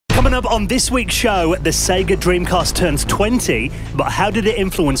Coming up on this week's show, the Sega Dreamcast turns 20, but how did it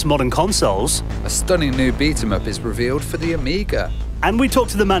influence modern consoles? A stunning new beat-em-up is revealed for the Amiga. And we talk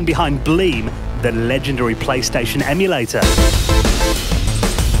to the man behind Bleem, the legendary PlayStation emulator.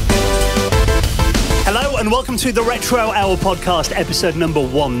 Hello and welcome to the Retro Hour podcast, episode number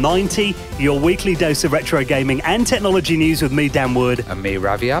 190, your weekly dose of retro gaming and technology news with me, Dan Wood. And me,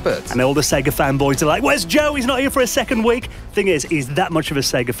 Ravi Abbott. And all the Sega fanboys are like, where's Joe? He's not here for a second week. Thing is, he's that much of a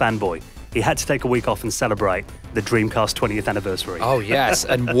Sega fanboy. He had to take a week off and celebrate the Dreamcast 20th anniversary. Oh, yes.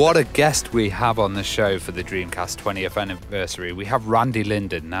 And what a guest we have on the show for the Dreamcast 20th anniversary. We have Randy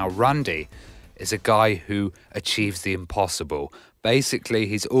Linden. Now, Randy is a guy who achieves the impossible. Basically,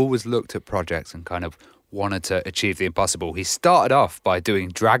 he's always looked at projects and kind of wanted to achieve the impossible. He started off by doing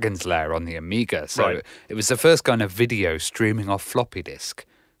Dragon's Lair on the Amiga. So It was the first kind of video streaming off floppy disk,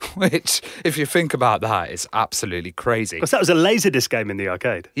 which, if you think about that, is absolutely crazy. Because that was a Laserdisc game in the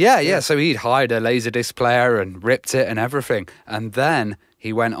arcade. Yeah. So he'd hired a Laserdisc player and ripped it and everything. And then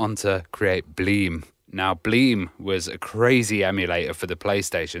he went on to create Bleem. Now, Bleem was a crazy emulator for the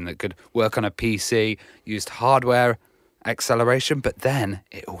PlayStation that could work on a PC, used hardware acceleration, but then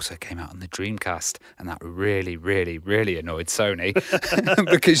it also came out on the Dreamcast, and that really annoyed Sony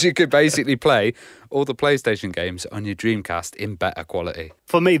because you could basically play all the PlayStation games on your Dreamcast in better quality.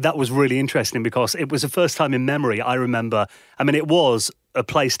 For me, that was really interesting because it was the first time in memory I remember, it was a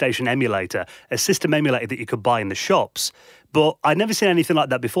PlayStation emulator, a system emulator that you could buy in the shops. But I'd never seen anything like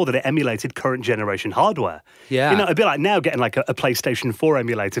that before, that it emulated current generation hardware. Yeah. It'd be like now getting like a PlayStation 4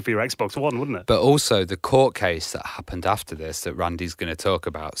 emulator for your Xbox One, wouldn't it? But also the court case that happened after this that Randy's going to talk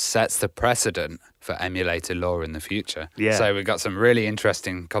about sets the precedent for emulator law in the future. Yeah. So we've got some really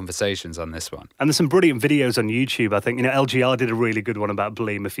interesting conversations on this one. And there's some brilliant videos on YouTube. I think, LGR did a really good one about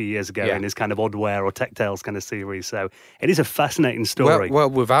Bleem a few years ago in his kind of Oddware or Tech Tales kind of series. So it is a fascinating story. Well,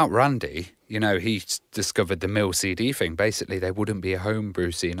 without Randy, he discovered the mill CD thing. Basically, there wouldn't be a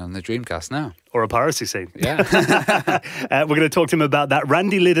homebrew scene on the Dreamcast now. Or a piracy scene. Yeah. We're going to talk to him about that.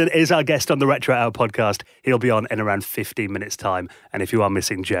 Randy Linden is our guest on the Retro Hour podcast. He'll be on in around 15 minutes' time. And if you are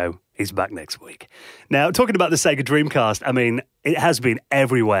missing Joe, he's back next week. Now, talking about the Sega Dreamcast, it has been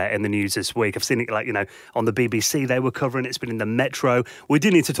everywhere in the news this week. I've seen it on the BBC, they were covering it. It's been in the Metro. We do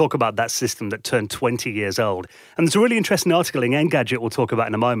need to talk about that system that turned 20 years old. And there's a really interesting article in Engadget we'll talk about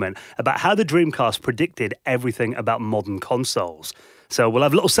in a moment about how the Dreamcast predicted everything about modern consoles. So we'll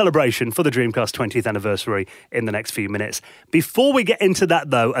have a little celebration for the Dreamcast 20th anniversary in the next few minutes. Before we get into that,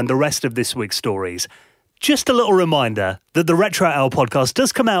 though, and the rest of this week's stories, just a little reminder that the Retro Hour podcast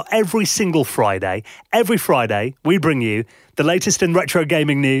does come out every single Friday. Every Friday, we bring you the latest in retro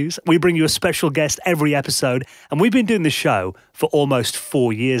gaming news. We bring you a special guest every episode, and we've been doing the show for almost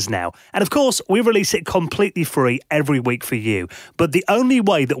 4 years now. And of course, we release it completely free every week for you. But the only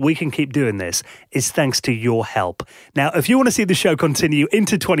way that we can keep doing this is thanks to your help. Now, if you want to see the show continue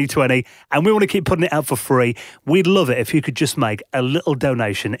into 2020, and we want to keep putting it out for free, we'd love it if you could just make a little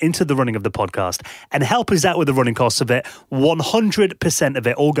donation into the running of the podcast and help us out with the running costs of it. 100% of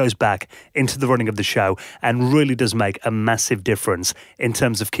it all goes back into the running of the show and really does make a massive difference in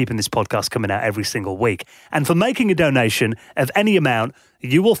terms of keeping this podcast coming out every single week. And for making a donation of any amount,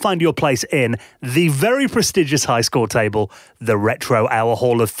 you will find your place in the very prestigious high score table, the Retro Hour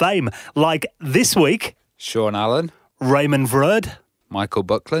Hall of Fame. Like this week, Sean Allen, Raymond Vrud, Michael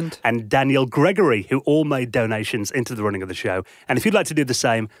Buckland, and Daniel Gregory, who all made donations into the running of the show. And if you'd like to do the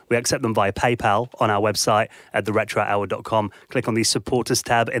same, we accept them via PayPal on our website at theretrohour.com. Click on the supporters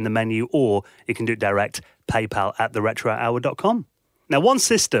tab in the menu, or you can do it direct, PayPal at theretrohour.com. Now, one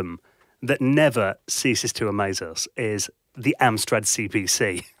system that never ceases to amaze us is the Amstrad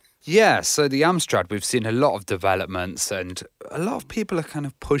CPC. Yeah, so the Amstrad, we've seen a lot of developments, and a lot of people are kind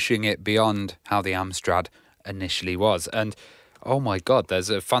of pushing it beyond how the Amstrad initially was. And oh my God, there's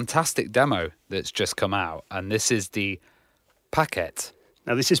a fantastic demo that's just come out, and this is the Packet.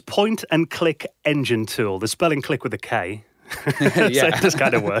 Now, this is point and click engine tool. The spelling click with a K. Yeah. So it does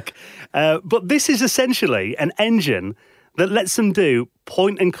kind of work. But this is essentially an engine that lets them do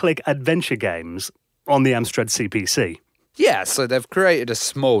point and click adventure games on the Amstrad CPC. Yeah, so they've created a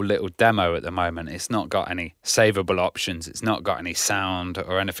small little demo at the moment. It's not got any savable options. It's not got any sound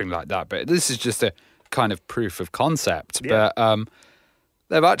or anything like that. But this is just a kind of proof of concept. Yeah. But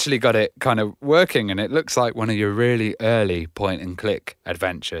they've actually got it kind of working, and it looks like one of your really early point and click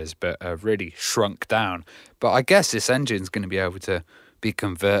adventures, but really shrunk down. But I guess this engine's going to be able to be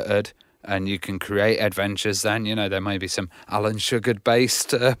converted and you can create adventures then. You know, there may be some Alan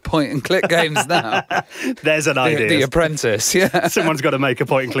Sugar-based point-and-click games now. There's an idea. The Apprentice, yeah. Someone's got to make a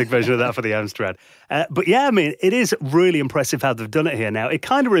point-and-click version of that for the Amstrad. But yeah, I mean, it is really impressive how they've done it here now. It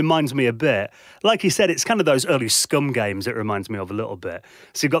kind of reminds me a bit, like you said, it's kind of those early Scum games it reminds me of a little bit.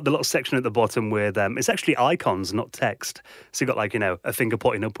 So you've got the little section at the bottom with, it's actually icons, not text. So you've got like, you know, a finger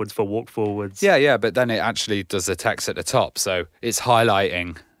pointing upwards for walk forwards. Yeah, but then it actually does the text at the top. So it's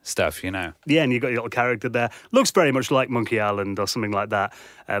highlighting stuff, you know. Yeah, and you've got your little character there. Looks very much like Monkey Island or something like that.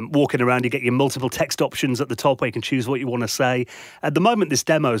 Walking around, you get your multiple text options at the top where you can choose what you want to say. At the moment, this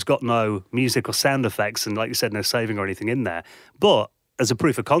demo's got no music or sound effects and, like you said, no saving or anything in there. But as a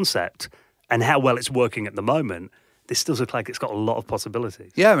proof of concept and how well it's working at the moment, this still looks like it's got a lot of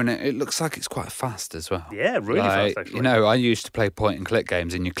possibilities. Yeah, and it looks like it's quite fast as well. Yeah, really fast, actually. You know, I used to play point-and-click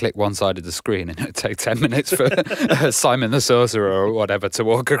games, and you click one side of the screen, and it would take 10 minutes for Simon the Sorcerer or whatever to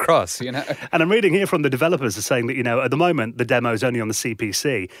walk across, you know. And I'm reading here from the developers are saying that, you know, at the moment, the demo's only on the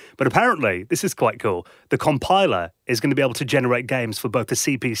CPC, but apparently, this is quite cool, the compiler is going to be able to generate games for both the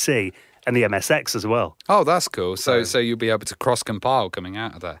CPC and the MSX as well. Oh, that's cool. So you'll be able to cross-compile coming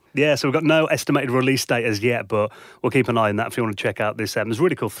out of there. Yeah, so we've got no estimated release date as yet, but we'll keep an eye on that if you want to check out this. There's a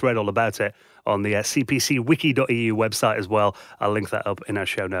really cool thread all about it on the cpcwiki.eu website as well. I'll link that up in our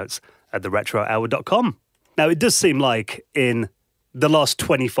show notes at theretrohour.com. Now, it does seem like in the last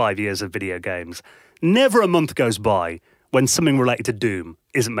 25 years of video games, never a month goes by when something related to Doom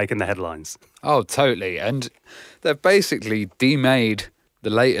isn't making the headlines. Oh, totally. And they've basically demade the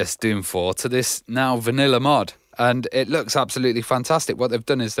latest Doom 4 to this now vanilla mod. And it looks absolutely fantastic. What they've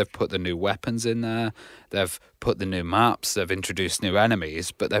done is they've put the new weapons in there, they've put the new maps, they've introduced new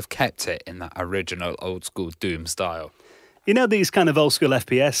enemies, but they've kept it in that original old-school Doom style. You know, these kind of old-school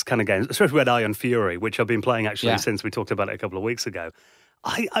FPS kind of games, especially with Iron Fury, which I've been playing actually since we talked about it a couple of weeks ago.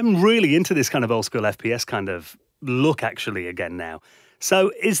 I'm really into this kind of old-school FPS kind of look actually again now.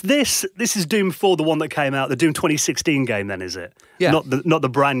 So is this is Doom 4, the one that came out, the Doom 2016 game then, is it? Yeah. Not the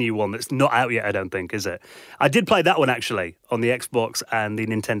brand new one that's not out yet, I don't think, is it? I did play that one actually on the Xbox and the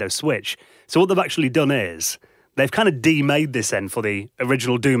Nintendo Switch. So what they've actually done is they've kind of demade this end for the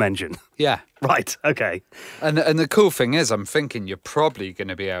original Doom engine. Yeah. Right, okay. And the cool thing is, I'm thinking you're probably going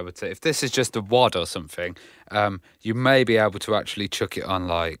to be able to, if this is just a WAD or something, you may be able to actually chuck it on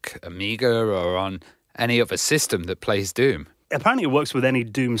like Amiga or on any other system that plays Doom. Apparently it works with any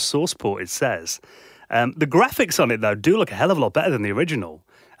Doom source port, it says. The graphics on it, though, do look a hell of a lot better than the original.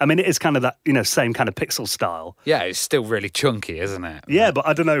 I mean, it is kind of that, you know, same kind of pixel style. Yeah, it's still really chunky, isn't it? Yeah, but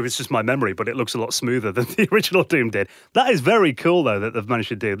I don't know if it's just my memory, but it looks a lot smoother than the original Doom did. That is very cool, though, that they've managed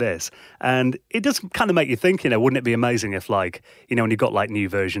to do this. And it does kind of make you think, you know, wouldn't it be amazing if, like, you know, when you've got, like, new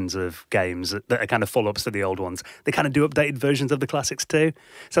versions of games that are kind of follow-ups to the old ones, they kind of do updated versions of the classics, too?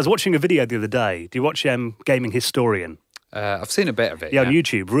 So I was watching a video the other day. Do you watch Gaming Historian? I've seen a bit of it. Yeah, on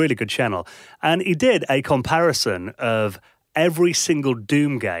YouTube, really good channel. And he did a comparison of every single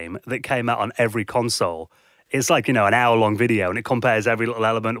Doom game that came out on every console. It's like, you know, an hour-long video, and it compares every little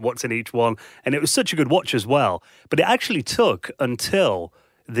element, what's in each one. And it was such a good watch as well. But it actually took until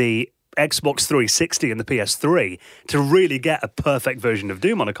the Xbox 360 and the PS3 to really get a perfect version of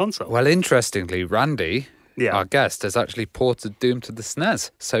Doom on a console. Well, interestingly, Randy, our guest, has actually ported Doom to the SNES.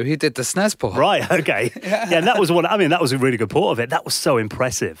 So he did the SNES port. Right, okay. Yeah, and that was one, I mean, that was a really good port of it. That was so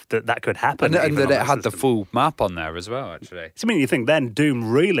impressive that that could happen. And that it had the full map on there as well, actually. So, I mean, you think then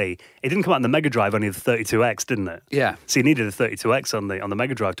Doom really, it didn't come out on the Mega Drive, only the 32X, didn't it? Yeah. So you needed a 32X on the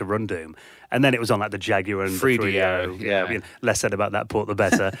Mega Drive to run Doom. And then it was on like the Jaguar and 3DO. Yeah, I mean, less said about that port, the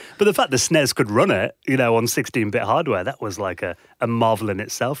better. But the fact the SNES could run it, you know, on 16-bit hardware, that was like a marvel in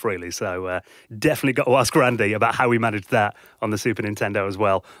itself, really. So definitely got to ask Randy about how he managed that on the Super Nintendo as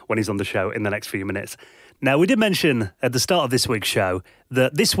well when he's on the show in the next few minutes. Now, we did mention at the start of this week's show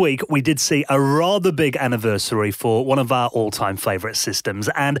that this week we did see a rather big anniversary for one of our all-time favourite systems,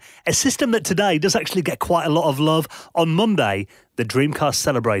 and a system that today does actually get quite a lot of love. On Monday, the Dreamcast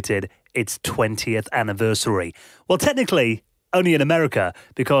celebrated its 20th anniversary. Well, technically, only in America,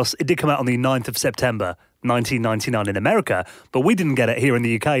 because it did come out on the 9th of September, 1999 in America, but we didn't get it here in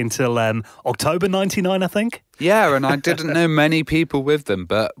the UK until October 99, I think. Yeah, and I didn't know many people with them,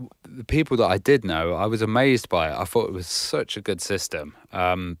 but the people that I did know, I was amazed by it. I thought it was such a good system.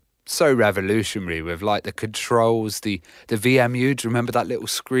 So revolutionary with like the controls, the VMU. Do you remember that little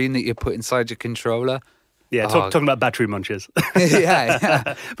screen that you put inside your controller? Yeah, talking about battery munchers.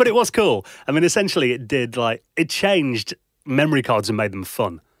 yeah. But it was cool. I mean, essentially it changed memory cards and made them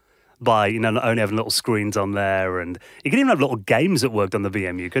fun. by, not only having little screens on there, and you could even have little games that worked on the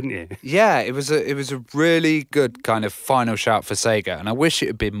VMU, couldn't you? Yeah, it was a really good kind of final shout for Sega, and I wish it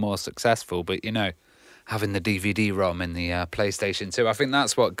had been more successful, but having the DVD-ROM in the PlayStation 2. I think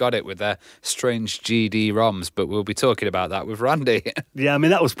that's what got it with their strange GD-ROMs, but we'll be talking about that with Randy. Yeah,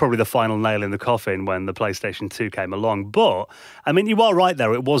 that was probably the final nail in the coffin when the PlayStation 2 came along. But, you are right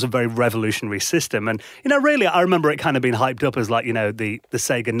there. It was a very revolutionary system. And, really, I remember it kind of being hyped up as like, the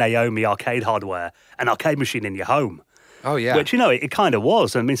Sega Naomi arcade hardware, an arcade machine in your home. Oh, yeah. Which, it kind of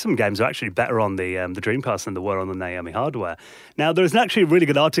was. Some games are actually better on the Dreamcast than they were on the Naomi hardware. Now, there's actually a really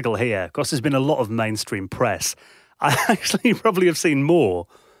good article here. Of course, there's been a lot of mainstream press. I actually probably have seen more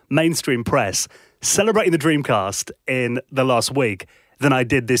mainstream press celebrating the Dreamcast in the last week than I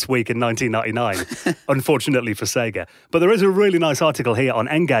did this week in 1999, unfortunately for Sega. But there is a really nice article here on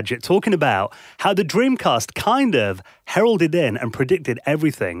Engadget talking about how the Dreamcast kind of heralded in and predicted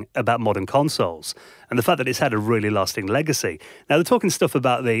everything about modern consoles, and the fact that it's had a really lasting legacy. Now, they're talking stuff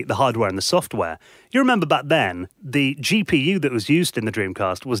about the hardware and the software. You remember back then, the GPU that was used in the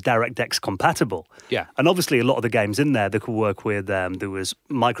Dreamcast was DirectX compatible. Yeah. And obviously, a lot of the games in there that could work with, there was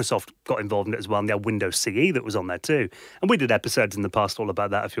Microsoft got involved in it as well, and they had Windows CE that was on there too. And we did episodes in the past all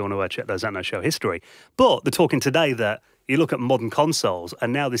about that if you want to check those out in our show history. But they're talking today that you look at modern consoles,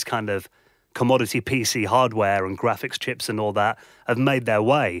 and now this kind of commodity PC hardware and graphics chips and all that have made their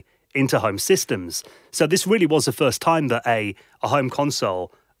way into home systems. So this really was the first time that a home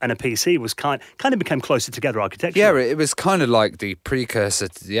console and a PC was kind of became closer together architecturally. Yeah, it was kind of like the precursor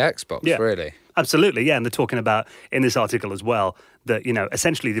to the Xbox, really. Absolutely, yeah. And they're talking about, in this article as well, that,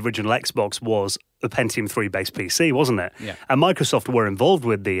 essentially the original Xbox was a Pentium 3-based PC, wasn't it? Yeah. And Microsoft were involved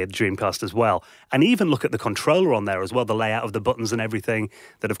with the Dreamcast as well. And even look at the controller on there as well, the layout of the buttons and everything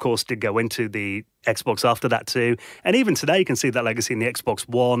that, of course, did go into the Xbox after that too. And even today, you can see that legacy in the Xbox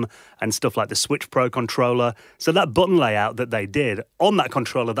One and stuff like the Switch Pro controller. So that button layout that they did on that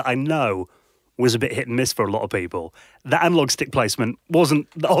controller that I know was a bit hit and miss for a lot of people. The analog stick placement wasn't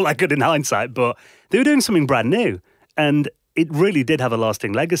all that good in hindsight, but they were doing something brand new. And it really did have a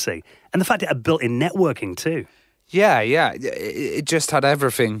lasting legacy. And the fact it had built-in networking too. Yeah. It just had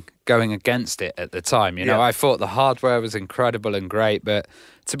everything going against it at the time. I thought the hardware was incredible and great, but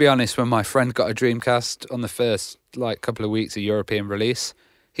to be honest, when my friend got a Dreamcast on the first couple of weeks of European release,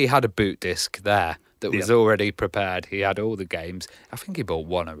 he had a boot disc there that was already prepared. He had all the games. I think he bought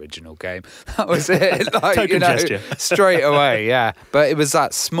one original game. That was it. Gesture. Straight away, yeah. But it was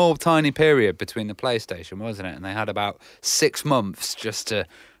that small, tiny period between the PlayStation, wasn't it? And they had about 6 months just to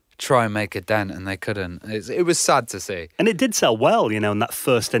try and make a dent, and they couldn't. It was sad to see. And it did sell well, in that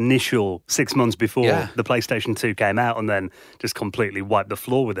first initial 6 months before the PlayStation 2 came out, and then just completely wiped the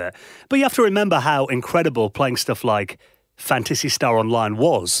floor with it. But you have to remember how incredible playing stuff like Fantasy Star Online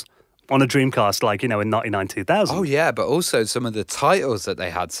was on a Dreamcast, in 99, 2000. Oh, yeah, but also some of the titles that they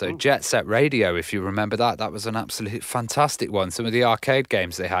had. So Jet Set Radio, if you remember that was an absolute fantastic one. Some of the arcade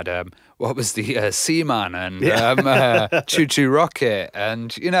games they had, what was the Seaman and Choo Choo Rocket.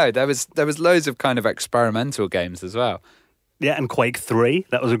 And, there was loads of kind of experimental games as well. Yeah, and Quake 3,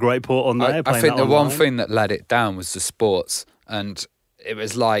 that was a great port on there. I think the one thing that let it down was the sports, and it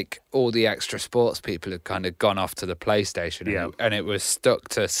was like all the extra sports people had kind of gone off to the PlayStation, and it was stuck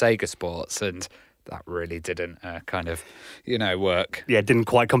to Sega Sports, and that really didn't work. Yeah, it didn't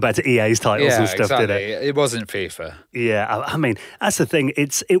quite compare to EA's titles and stuff, exactly. did it? It wasn't FIFA. Yeah, that's the thing.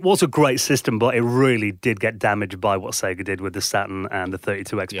 It was a great system, but it really did get damaged by what Sega did with the Saturn and the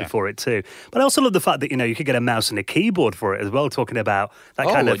 32X before it too. But I also love the fact that, you could get a mouse and a keyboard for it as well, talking about that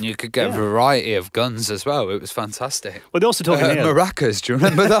kind of... and you could get a variety of guns as well. It was fantastic. Well, they're also talking here... Maracas, do you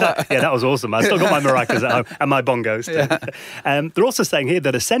remember that? Yeah, that was awesome. I still got my maracas at home and my bongos too. Yeah. They're also saying here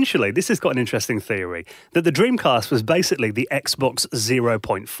that essentially, this has got an interesting theory, that the Dreamcast was basically the Xbox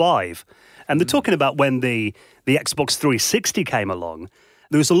 0.5. And they're talking about when the Xbox 360 came along,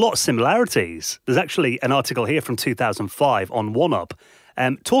 there was a lot of similarities. There's actually an article here from 2005 on 1UP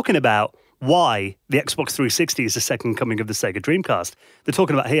talking about why the Xbox 360 is the second coming of the Sega Dreamcast. They're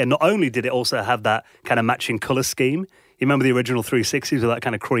talking about here, not only did it also have that kind of matching colour scheme. You remember the original 360s with that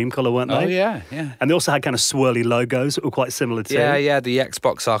kind of cream colour, weren't they? Oh, yeah. And they also had kind of swirly logos that were quite similar too. Yeah, the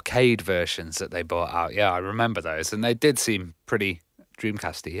Xbox arcade versions that they brought out. Yeah, I remember those. And they did seem pretty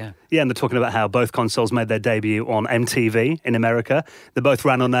Dreamcasty, yeah. Yeah, and they're talking about how both consoles made their debut on MTV in America. They both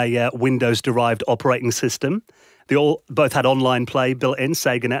ran on a Windows-derived operating system. They both had online play built in.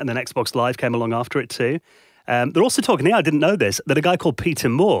 SegaNet and then Xbox Live came along after it too. They're also talking here, I didn't know this, that a guy called Peter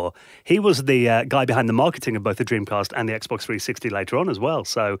Moore, he was the guy behind the marketing of both the Dreamcast and the Xbox 360 later on as well.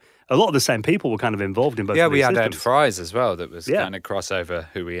 So a lot of the same people were kind of involved in both of these we had systems. Ed Fries as well that was kind of crossover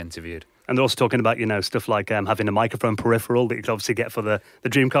who we interviewed. And they're also talking about, stuff like having a microphone peripheral that you could obviously get for the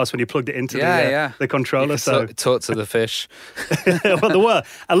Dreamcast when you plugged it into the controller. So talk to the fish. Well, there were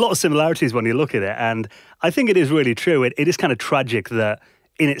a lot of similarities when you look at it. And I think it is really true. It is kind of tragic that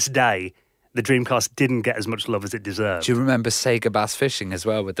in its day, the Dreamcast didn't get as much love as it deserved. Do you remember Sega Bass Fishing as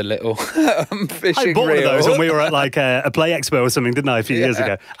well with the little fishing I bought one of reel? those when we were at like a Play Expo or something, didn't I, a few years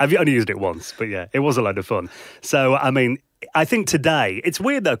ago? I've only used it once, but yeah, it was a load of fun. So, I mean, I think today, it's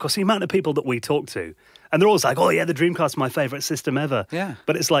weird though, because the amount of people that we talk to, and they're always like, oh yeah, the Dreamcast is my favourite system ever. Yeah.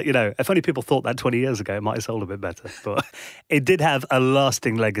 But it's like, if only people thought that 20 years ago, it might have sold a bit better. But it did have a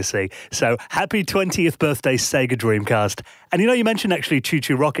lasting legacy. So happy 20th birthday, Sega Dreamcast. And you mentioned actually Choo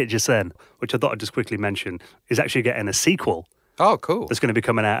Choo Rocket just then, which I thought I'd just quickly mention, is actually getting a sequel. Oh, cool. That's going to be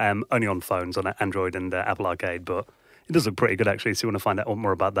coming out only on phones, on Android and Apple Arcade, but it does look pretty good, actually. So if you want to find out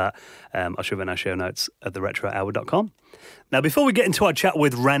more about that, I'll shove in our show notes at theretrohour.com. Now, before we get into our chat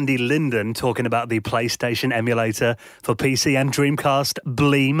with Randy Linden, talking about the PlayStation emulator for PC and Dreamcast,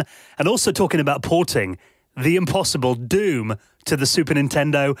 Bleem, and also talking about porting the impossible Doom to the Super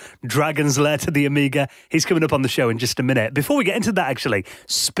Nintendo, Dragon's Lair to the Amiga, he's coming up on the show in just a minute. Before we get into that, actually,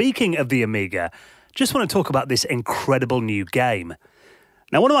 speaking of the Amiga, just want to talk about this incredible new game.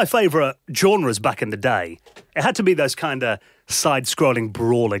 Now, one of my favourite genres back in the day, it had to be those kind of side-scrolling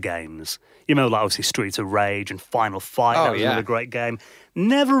brawler games. You remember, like, obviously, Streets of Rage and Final Fight. That was another great game.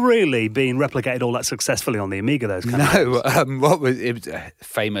 Never really been replicated all that successfully on the Amiga, those kind of games. It was a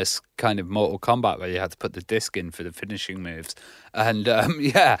famous kind of Mortal Kombat where you had to put the disc in for the finishing moves. And,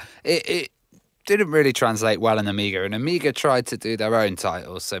 it didn't really translate well in Amiga. And Amiga tried to do their own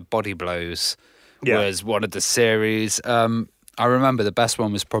titles. So Body Blows was one of the series. I remember the best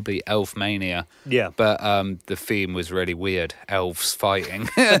one was probably Elf Mania. Yeah. But the theme was really weird. Elves fighting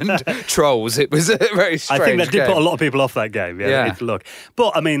and trolls. It was a very strange I think that did game. put a lot of people off that game. Yeah. Look.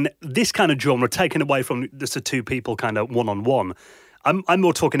 But, I mean, this kind of genre, taken away from just the two people kind of one-on-one, I'm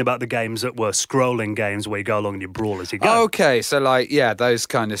more talking about the games that were scrolling games where you go along and you brawl as you go. Okay, so those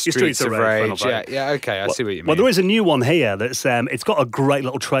kind of Streets of Rage. Okay, I see what you mean. Well, there is a new one here that's it's got a great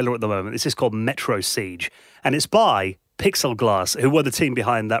little trailer at the moment. This is called Metro Siege, and it's by Pixel Glass, who were the team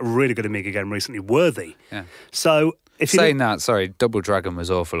behind that really good Amiga game recently, Worthy. Yeah. So if saying that, sorry, Double Dragon was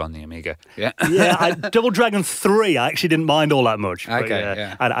awful on the Amiga. Yeah. Double Dragon 3, I actually didn't mind all that much.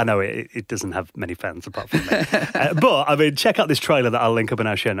 Okay, I know it doesn't have many fans apart from me. But, I mean, check out this trailer that I'll link up in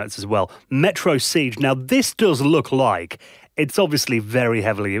our show notes as well. Metro Siege. Now, this does look like it's obviously very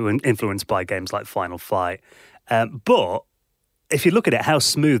heavily influenced by games like Final Fight. But if you look at it, how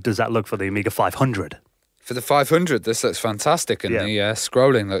smooth does that look for the Amiga 500? For the 500, this looks fantastic, and the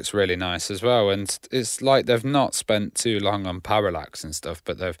scrolling looks really nice as well. And it's like they've not spent too long on parallax and stuff,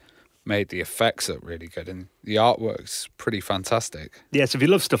 but they've made the effects look really good, and the artwork's pretty fantastic. Yes, if you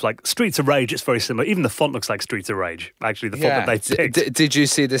love stuff like Streets of Rage, it's very similar. Even the font looks like Streets of Rage, actually, the font that they picked. Did you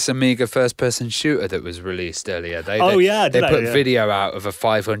see this Amiga first-person shooter that was released earlier? They put video out of a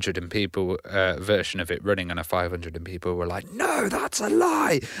 500 and people version of it running on a 500, and people were like, no, that's a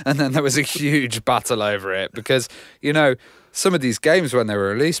lie! And then there was a huge battle over it, because, some of these games, when they were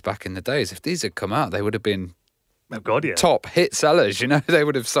released back in the days, if these had come out, they would have been top hit sellers, they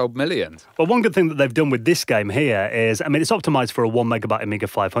would have sold millions. Well, one good thing that they've done with this game here is, I mean, it's optimized for a 1 megabyte Amiga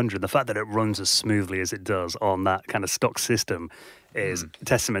 500. The fact that it runs as smoothly as it does on that kind of stock system is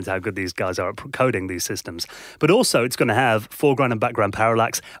testament to how good these guys are at coding these systems. But also, it's going to have foreground and background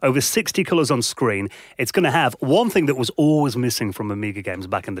parallax, over 60 colours on screen. It's going to have one thing that was always missing from Amiga games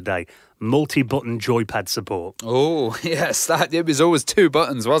back in the day, multi-button joypad support. Oh, yes, it was always 2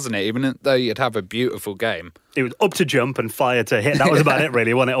 buttons, wasn't it? Even though you'd have a beautiful game. It was up to jump and fire to hit. That was about it,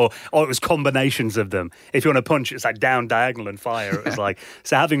 really, wasn't it? Or it was combinations of them. If you want to punch, it's like down, diagonal, and fire. It was like,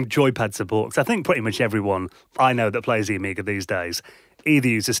 so having joypad support, because I think pretty much everyone I know that plays the Amiga these days either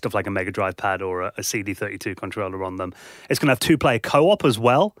uses stuff like a Mega Drive pad or a CD32 controller on them. It's going to have 2-player co-op as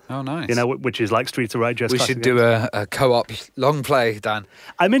well. Oh, nice. Which is like Streets of Rage. We should do a co-op long play, Dan.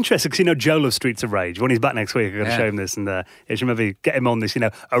 I'm interested because, Joe loves Streets of Rage. When he's back next week, I'm going to show him this, and you should maybe get him on this,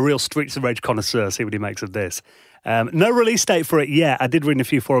 a real Streets of Rage connoisseur, see what he makes of this. No release date for it yet. I did read in a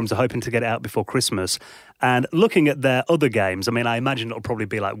few forums, hoping to get it out before Christmas. And looking at their other games, I mean, I imagine it'll probably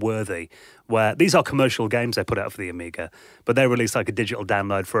be like Worthy, where these are commercial games they put out for the Amiga, but they release like a digital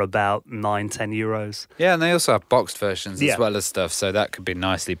download for about €9-10. Yeah, and they also have boxed versions as well as stuff, so that could be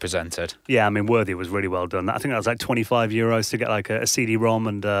nicely presented. Yeah, I mean, Worthy was really well done. I think that was like €25 to get like a CD-ROM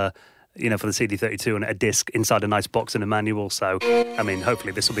and for the CD32 and a disc inside a nice box and a manual. So, I mean,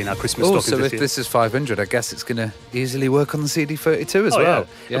 hopefully this will be in our Christmas stockings so this if year. this is 500, I guess it's going to easily work on the CD32 as well.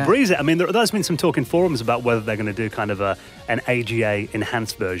 Yeah. Breeze it. I mean, there's been some talk in forums about whether they're going to do kind of an AGA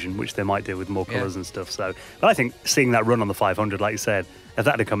enhanced version, which they might do with more colours and stuff. So, but I think seeing that run on the 500, like you said, if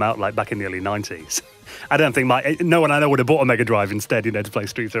that had come out like back in the early 90s, I don't think no one I know would have bought a Mega Drive instead, to play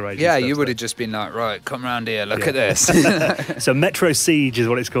Streets of Rage. Yeah, you would have just been like, right, come round here, look at this. So Metro Siege is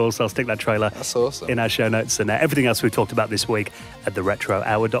what it's called, so I'll stick that trailer That's awesome. in our show notes, and everything else we've talked about this week at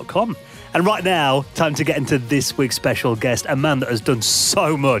theretrohour.com. And right now, time to get into this week's special guest, a man that has done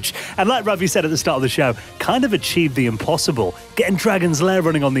so much. And like Ravi said at the start of the show, kind of achieved the impossible, getting Dragon's Lair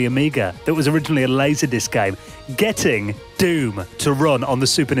running on the Amiga that was originally a Laserdisc game, getting Doom to run on the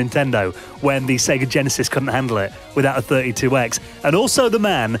Super Nintendo when the Sega Genesis couldn't handle it without a 32X, and also the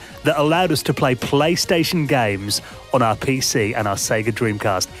man that allowed us to play PlayStation games on our PC and our Sega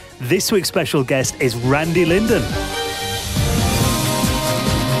Dreamcast. This week's special guest is Randy Linden.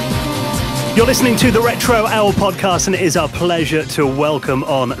 You're listening to the Retro Hour podcast, and it is our pleasure to welcome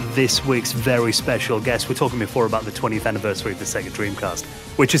on this week's very special guest. We're talking before about the 20th anniversary of the Sega Dreamcast,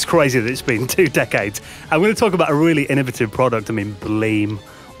 which is crazy that it's been 2 decades. I'm going to talk about a really innovative product. I mean, Bleem,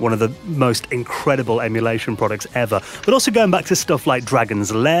 one of the most incredible emulation products ever, but also going back to stuff like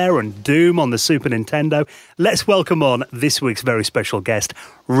Dragon's Lair and Doom on the Super Nintendo. Let's welcome on this week's very special guest,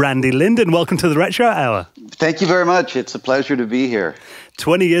 Randy Linden. Welcome to the Retro Hour. Thank you very much. It's a pleasure to be here.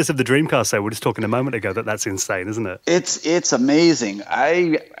 20 years of the Dreamcast, so we're just talking a moment ago that's insane, isn't it? It's amazing.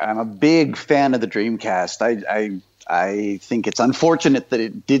 I'm a big fan of the Dreamcast. I think it's unfortunate that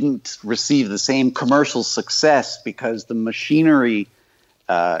it didn't receive the same commercial success because the machinery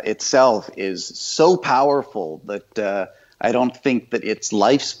itself is so powerful that I don't think that its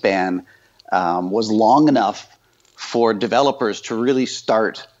lifespan was long enough for developers to really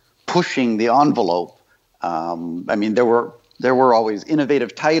start pushing the envelope. I mean, there were always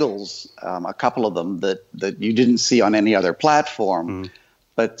innovative titles, a couple of them that you didn't see on any other platform,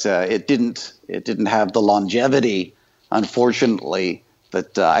 but it didn't have the longevity, unfortunately,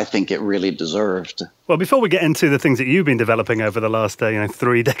 that I think it really deserved. Well, before we get into the things that you've been developing over the last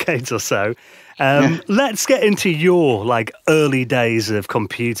 3 decades or so, let's get into your early days of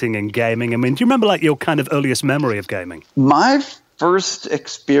computing and gaming. I mean, do you remember your kind of earliest memory of gaming? My first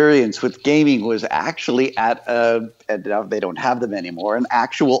experience with gaming was actually at they don't have them anymore, an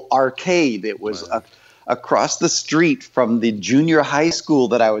actual arcade. It was across the street from the junior high school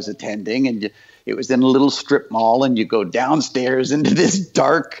that I was attending, and it was in a little strip mall, and you go downstairs into this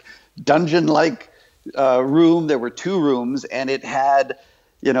dark dungeon-like room. There were 2 rooms, and it had,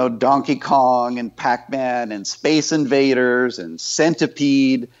 Donkey Kong and Pac-Man and Space Invaders and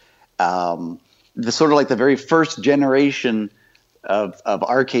Centipede, the very first generation of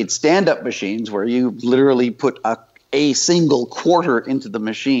arcade stand-up machines where you literally put a single quarter into the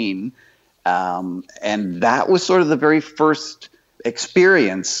machine. And that was sort of the very first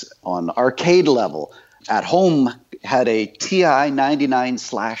experience on arcade level. At home, had a TI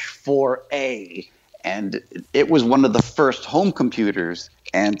 99/4A, and it was one of the first home computers,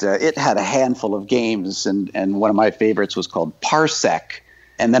 and it had a handful of games, and one of my favorites was called Parsec.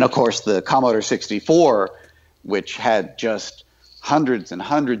 And then, of course, the Commodore 64, which had just hundreds and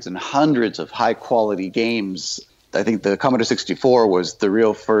hundreds and hundreds of high-quality games. I think the Commodore 64 was the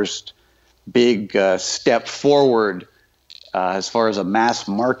real first big step forward as far as a mass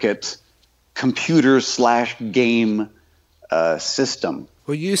market computer/game system.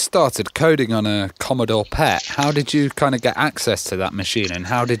 Well, you started coding on a Commodore PET. How did you kind of get access to that machine, and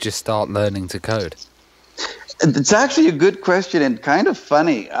how did you start learning to code? It's actually a good question and kind of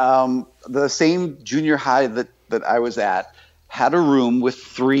funny. The same junior high that I was at had a room with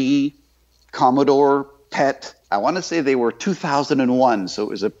 3 Commodore PET. I want to say they were 2001, so it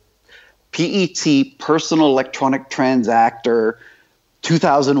was a PET, Personal Electronic Transactor,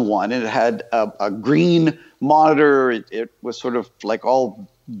 2001, and it had a green monitor. It was sort of all,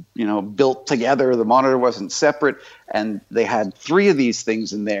 built together. The monitor wasn't separate, and they had 3 of these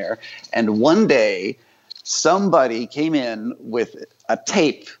things in there. And one day, somebody came in with a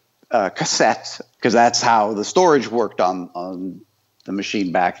tape cassette, because that's how the storage worked on the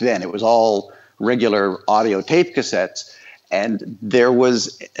machine back then. It was all regular audio tape cassettes. And there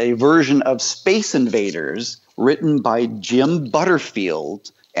was a version of Space Invaders written by Jim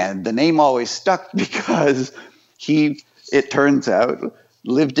Butterfield. And the name always stuck because he, it turns out,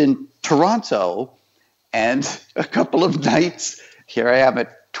 lived in Toronto. And a couple of nights, here I am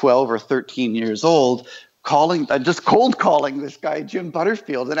at 12 or 13 years old, just cold calling this guy, Jim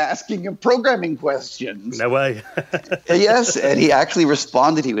Butterfield, and asking him programming questions. No way. Yes, and he actually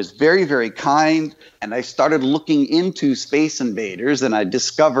responded. He was very, very kind. And I started looking into Space Invaders, and I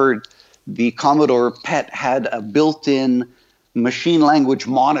discovered the Commodore PET had a built-in machine language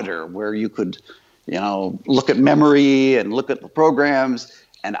monitor where you could, look at memory and look at the programs.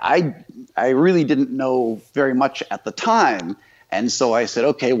 And I really didn't know very much at the time. And so I said,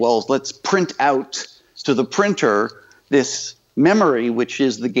 okay, well, let's print out to the printer this memory, which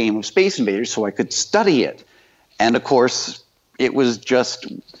is the game of Space Invaders, so I could study it. And of course, it was just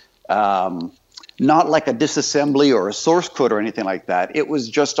not like a disassembly or a source code or anything like that. It was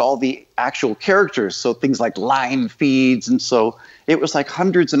just all the actual characters, so things like line feeds. And so it was like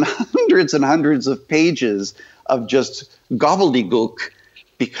hundreds and hundreds and hundreds of pages of just gobbledygook,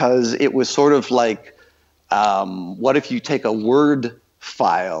 because it was sort of like, what if you take a Word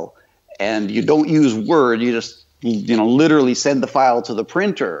file and you don't use Word, you just literally send the file to the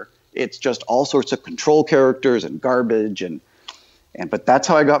printer. It's just all sorts of control characters and garbage, but that's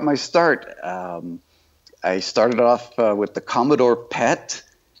how I got my start. I started off with the Commodore PET,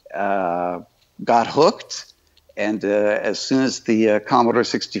 got hooked, and as soon as the Commodore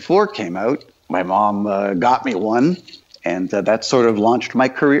 64 came out, my mom got me one, and that sort of launched my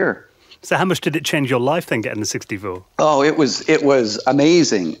career. So how much did it change your life then, getting the 64? Oh, it was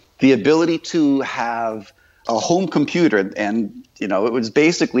amazing. The ability to have a home computer, and it was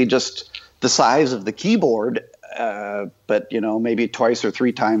basically just the size of the keyboard, but maybe twice or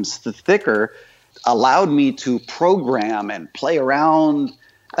three times thicker, allowed me to program and play around.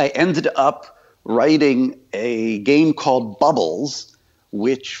 I ended up writing a game called Bubbles,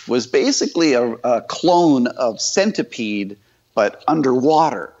 which was basically a clone of Centipede, but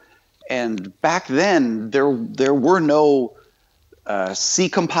underwater. And back then, there were no C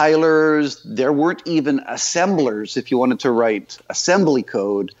compilers. There weren't even assemblers if you wanted to write assembly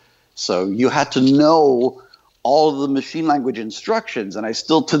code. So you had to know all of the machine language instructions. And I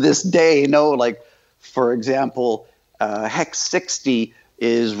still to this day know, like, for example, hex 60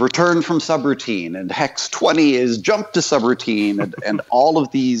 is return from subroutine, and hex 20 is jump to subroutine, and all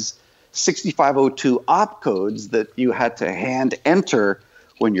of these 6502 opcodes that you had to hand enter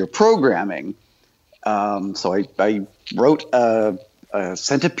when you're programming. So I wrote a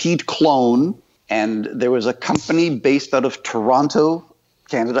Centipede clone, and there was a company based out of Toronto,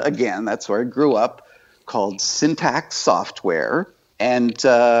 Canada, again, that's where I grew up, called Syntax Software. And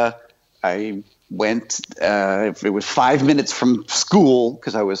I went, it was 5 minutes from school,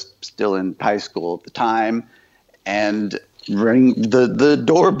 because I was still in high school at the time, and rang the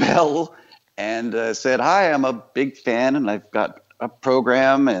doorbell and said, "Hi, I'm a big fan, and I've got a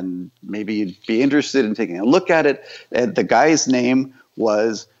program, and maybe you'd be interested in taking a look at it." And the guy's name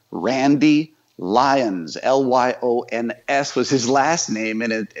was Randy Lyons. Lyons was his last name.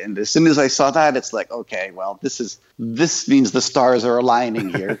 And as soon as I saw that, it's like, okay, well, this means the stars are aligning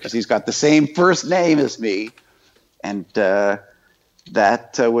here, because he's got the same first name as me. And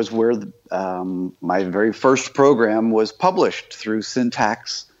that was where my very first program was published, through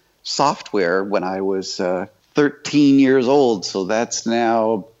Syntax Software, when I was 13 years old. So that's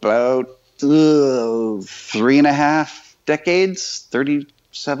now about 3.5 decades,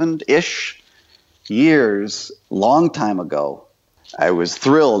 37-ish years, long time ago. I was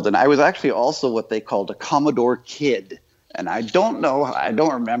thrilled. And I was actually also what they called a Commodore kid. And I don't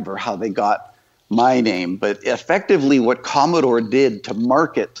remember how they got my name, but effectively what Commodore did to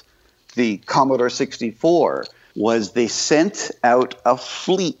market the Commodore 64 was they sent out a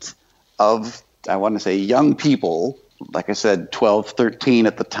fleet of, I want to say, young people, like I said, 12, 13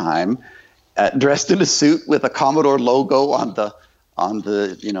 at the time, dressed in a suit with a Commodore logo on the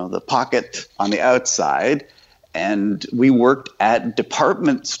the pocket on the outside. And we worked at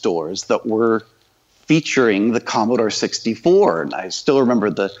department stores that were featuring the Commodore 64. And I still remember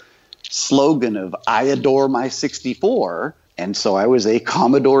the slogan of "I adore my 64." And so I was a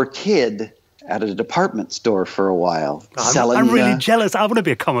Commodore kid at a department store for a while. I'm really jealous. I want to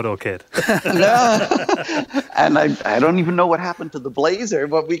be a Commodore kid. And I don't even know what happened to the Blazer,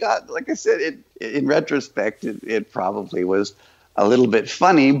 but we got, like I said, in retrospect, it probably was a little bit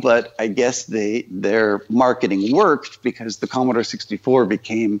funny, but I guess their marketing worked, because the Commodore 64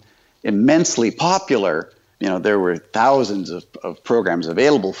 became immensely popular. There were thousands of programs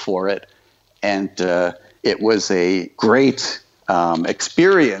available for it, and it was a great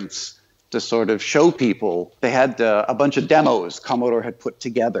experience to sort of show people. They had a bunch of demos Commodore had put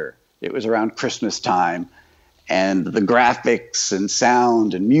together. It was around Christmas time, and the graphics and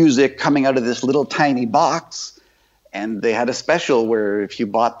sound and music coming out of this little tiny box. And they had a special where if you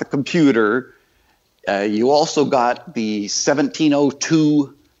bought the computer, You also got the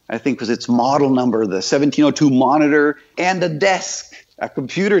 1702, I think was its model number, the 1702 monitor, and a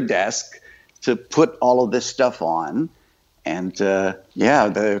computer desk to put all of this stuff on. And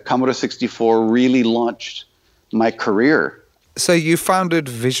the Commodore 64 really launched my career. So you founded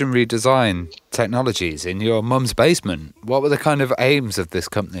Visionary Design Technologies in your mum's basement. What were the kind of aims of this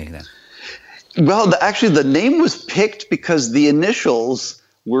company then? Well, actually, the name was picked because the initials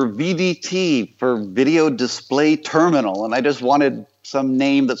were VDT for Video Display Terminal, and I just wanted some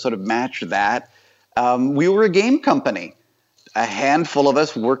name that sort of matched that. We were a game company, a handful of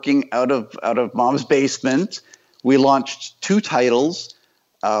us working out of mom's basement. We launched 2 titles.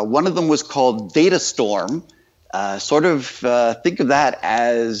 One of them was called Data Storm. Think of that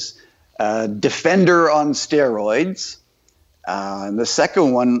as Defender on steroids. And the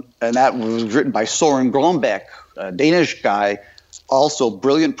second one, and that was written by Søren Grønbæk, a Danish guy, also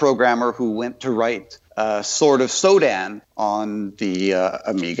brilliant programmer who went to write Sword of Sodan on the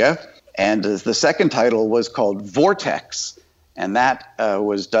Amiga. And the second title was called Vortex. And that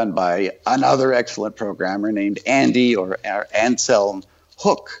was done by another excellent programmer named Andy or Anselm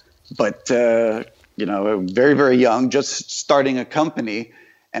Hook. But very, very young, just starting a company.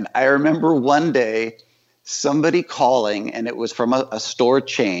 And I remember one day somebody calling, and it was from a store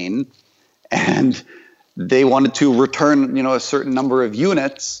chain, and they wanted to return, a certain number of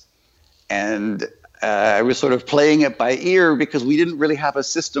units. And I was sort of playing it by ear because we didn't really have a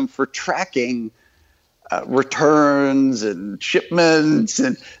system for tracking returns and shipments.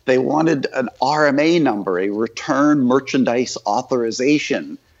 And they wanted an RMA number, a Return Merchandise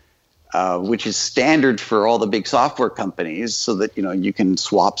Authorization, which is standard for all the big software companies, so that you can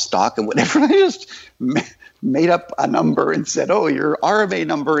swap stock and whatever. And I just made up a number and said, "Oh, your RMA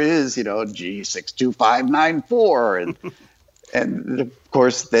number is G62594," and of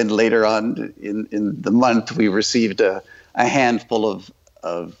course, then later on in the month, we received a handful of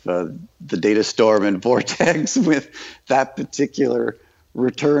the Data Storm and Vortex with that particular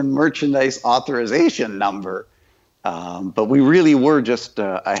Return Merchandise Authorization number. But we really were just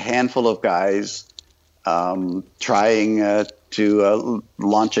a handful of guys trying to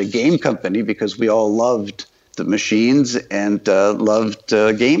launch a game company because we all loved the machines and loved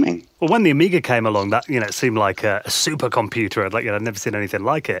gaming. Well, when the Amiga came along, that it seemed like a supercomputer. I'd never seen anything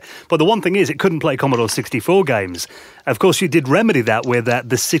like it. But the one thing is, it couldn't play Commodore 64 games. Of course, you did remedy that with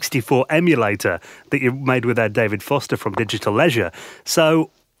the 64 emulator that you made with David Foster from Digital Leisure.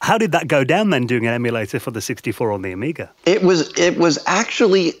 So how did that go down then, doing an emulator for the 64 on the Amiga? It was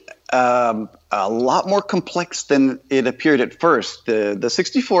actually a lot more complex than it appeared at first. The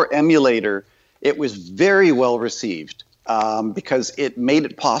 64 emulator, it was very well received because it made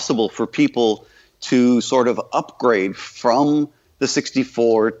it possible for people to sort of upgrade from the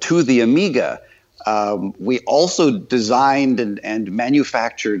 64 to the Amiga. We also designed and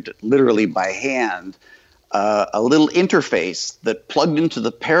manufactured, literally by hand, a little interface that plugged into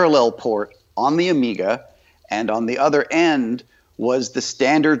the parallel port on the Amiga, and on the other end was the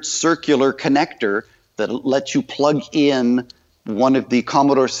standard circular connector that lets you plug in one of the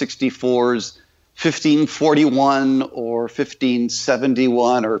Commodore 64's 1541 or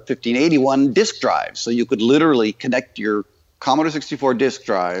 1571 or 1581 disk drives. So you could literally connect your Commodore 64 disk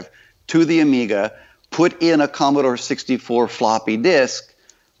drive to the Amiga, put in a Commodore 64 floppy disk,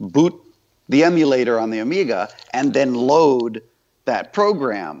 boot the emulator on the Amiga, and then load that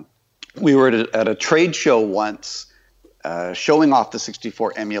program. We were at a trade show once showing off the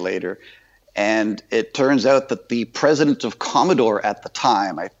 64 emulator, and it turns out that the president of Commodore at the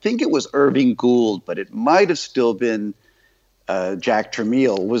time, I think it was Irving Gould, but it might have still been Jack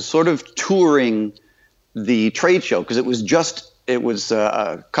Tramiel, was sort of touring the trade show because it was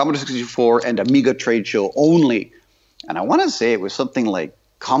a Commodore 64 and Amiga trade show only. And I want to say it was something like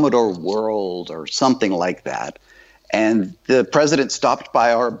Commodore World or something like that. And the president stopped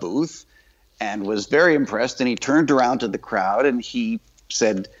by our booth and was very impressed, and he turned around to the crowd and he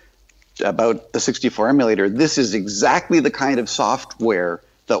said about the 64 emulator, "This is exactly the kind of software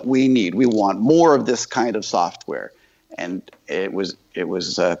that we need. We want more of this kind of software." And it was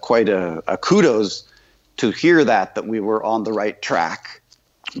quite a kudos to hear that we were on the right track.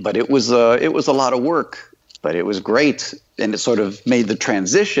 But it was a lot of work, but it was great, and it sort of made the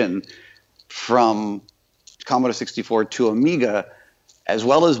transition from Commodore 64 to Amiga, as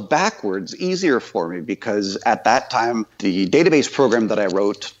well as backwards, easier for me, because at that time, the database program that I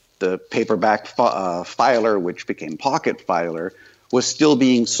wrote, the paperback filer, which became Pocket Filer, was still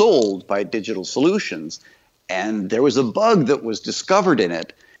being sold by Digital Solutions. And there was a bug that was discovered in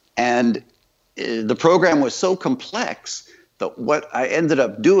it. And the program was so complex that what I ended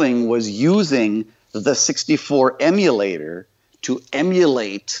up doing was using the 64 emulator to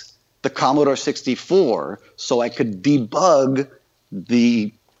emulate the Commodore 64 so I could debug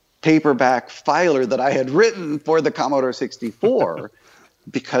the paperback filer that I had written for the Commodore 64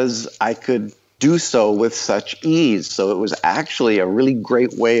 because I could do so with such ease. So it was actually a really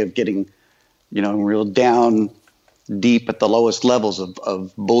great way of getting, real down deep at the lowest levels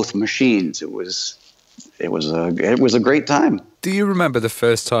of both machines. It was a great time. Do you remember the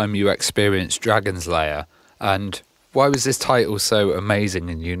first time you experienced Dragon's Lair, and why was this title so amazing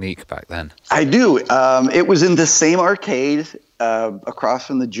and unique back then? I do. It was in the same arcade across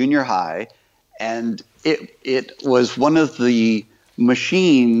from the junior high, and it was one of the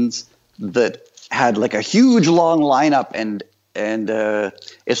machines that had like a huge long lineup, and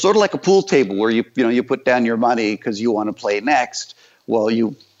it's sort of like a pool table where you put down your money because you want to play next. Well,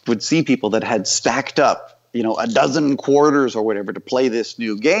 you would see people that had stacked up, a dozen quarters or whatever to play this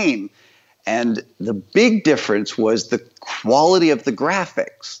new game. And the big difference was the quality of the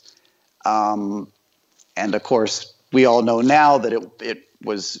graphics. And of course, we all know now that it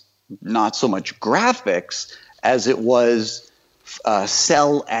was not so much graphics as it was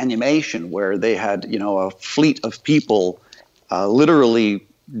cell animation, where they had, a fleet of people literally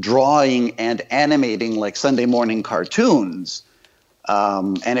drawing and animating like Sunday morning cartoons.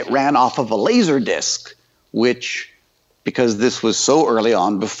 And it ran off of a laser disc, which, because this was so early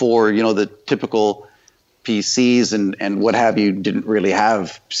on, before, the typical PCs and what have you didn't really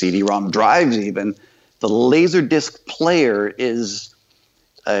have CD-ROM drives even, the laser disc player is,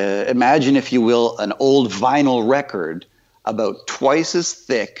 imagine, if you will, an old vinyl record about twice as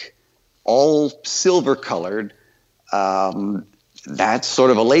thick, all silver-colored. That's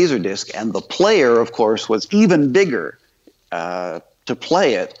sort of a laser disc. And the player, of course, was even bigger to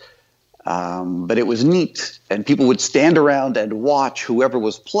play it. But it was neat, and people would stand around and watch whoever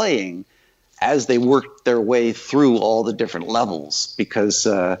was playing as they worked their way through all the different levels, because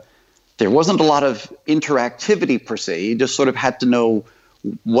there wasn't a lot of interactivity per se. You just sort of had to know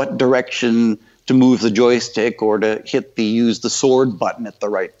what direction to move the joystick or to use the sword button at the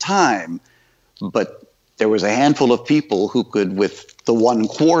right time. But there was a handful of people who could, with the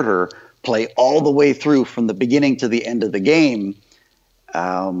 1/4, play all the way through from the beginning to the end of the game.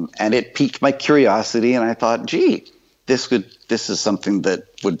 And it piqued my curiosity, and I thought, gee, this is something that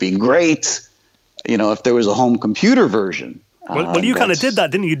would be great, if there was a home computer version. Well, you kind of did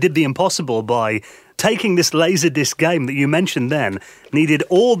that, didn't you? You did the impossible by taking this Laserdisc game that you mentioned then, needed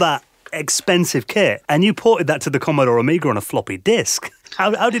all that expensive kit, and you ported that to the Commodore Amiga on a floppy disk.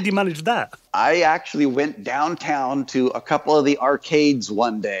 How did you manage that? I actually went downtown to a couple of the arcades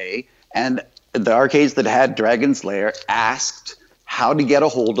one day, and the arcades that had Dragon's Lair asked how to get a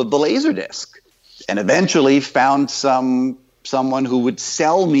hold of the Laserdisc, and eventually found someone who would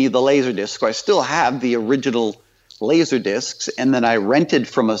sell me the Laserdisc. So I still have the original Laserdiscs, and then I rented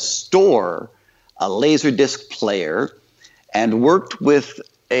from a store a Laserdisc player and worked with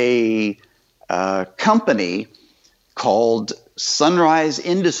a company called Sunrise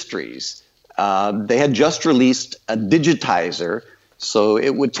Industries. They had just released a digitizer, so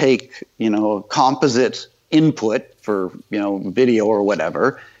it would take, composite input for, video or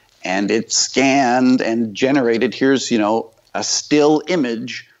whatever, and it scanned and generated, here's, a still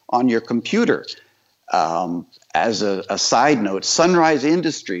image on your computer. As a side note, Sunrise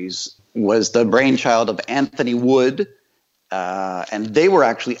Industries was the brainchild of Anthony Wood, and they were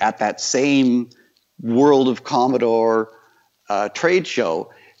actually at that same World of Commodore trade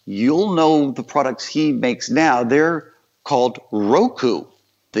show. You'll know the products he makes now. They're called Roku,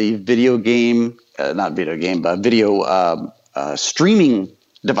 the video game, not video game, but video streaming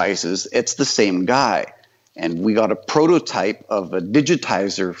devices. It's the same guy. And we got a prototype of a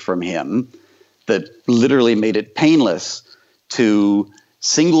digitizer from him that literally made it painless to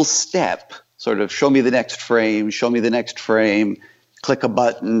single step, sort of show me the next frame, click a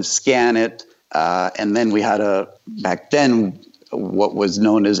button, scan it. And then we had back then, what was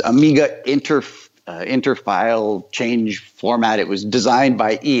known as Amiga interfile change format. It was designed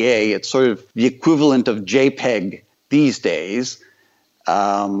by EA. It's sort of the equivalent of JPEG these days.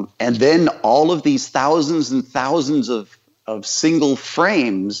 And then all of these thousands and thousands of single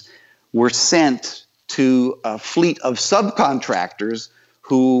frames were sent to a fleet of subcontractors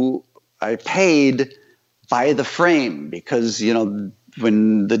who I paid by the frame, because,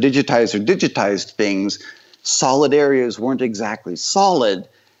 when the digitizer digitized things, solid areas weren't exactly solid.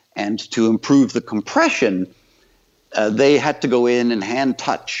 And to improve the compression, they had to go in and hand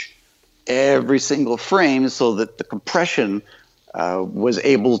touch every single frame so that the compression was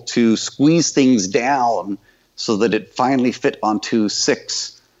able to squeeze things down so that it finally fit onto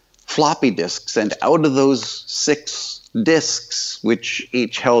 6 floppy disks, and out of those 6 disks, which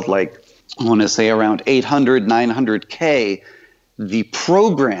each held like, I want to say around 800, 900K, the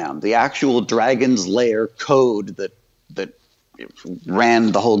program, the actual Dragon's Lair code that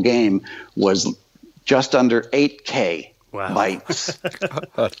ran the whole game was just under 8K bytes.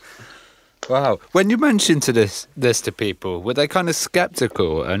 Wow. When you mentioned this to people, were they kind of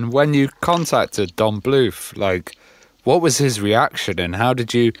skeptical? And when you contacted Don Bluth, like, what was his reaction, and how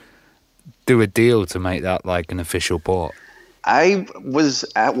did you do a deal to make that like an official port? I was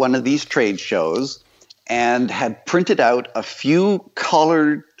at one of these trade shows and had printed out a few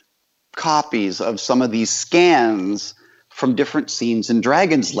colored copies of some of these scans from different scenes in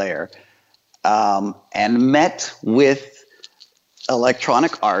Dragon's Lair, and met with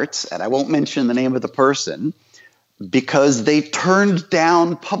Electronic Arts, and I won't mention the name of the person, because they turned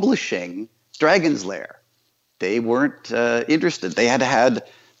down publishing Dragon's Lair. They weren't interested. They had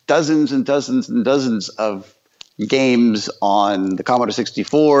dozens and dozens and dozens of games on the Commodore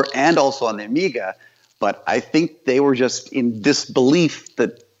 64 and also on the Amiga, but I think they were just in disbelief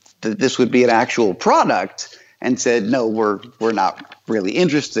that this would be an actual product, and said, no, we're not really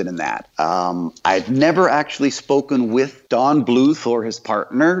interested in that. I've never actually spoken with Don Bluth or his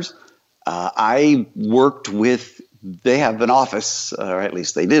partners. I worked with, they have an office, or at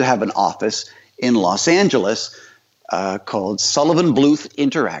least they did have an office in Los Angeles called Sullivan Bluth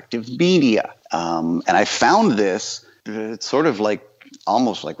Interactive Media. And I found this, it's sort of like,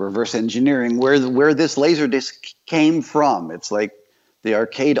 almost like reverse engineering, where this Laserdisc came from. It's like the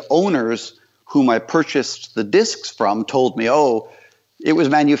arcade owners whom I purchased the discs from told me, oh, it was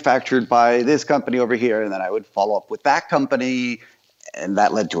manufactured by this company over here. And then I would follow up with that company, and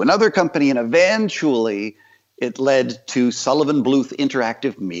that led to another company. And eventually it led to Sullivan Bluth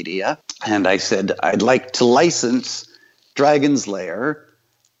Interactive Media. And I said, I'd like to license Dragon's Lair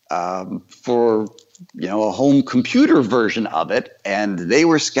for, a home computer version of it. And they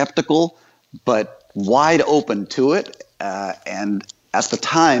were skeptical, but wide open to it. And at the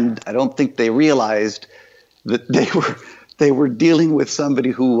time, I don't think they realized that they were dealing with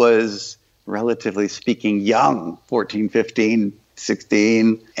somebody who was, relatively speaking, young, 14, 15,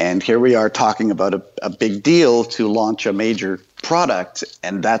 16. And here we are talking about a big deal to launch a major product.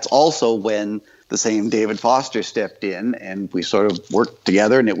 And that's also when the same David Foster stepped in, and we sort of worked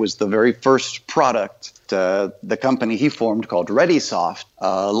together. And it was the very first product the company he formed called ReadySoft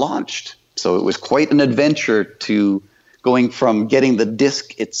launched. So it was quite an adventure to going from getting the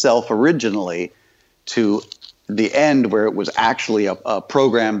disc itself originally to the end where it was actually a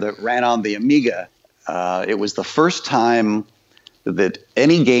program that ran on the Amiga. It was the first time that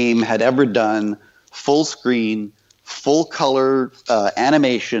any game had ever done full screen, full color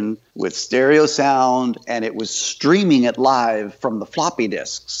animation with stereo sound, and it was streaming it live from the floppy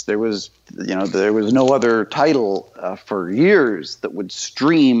disks. There was no other title for years that would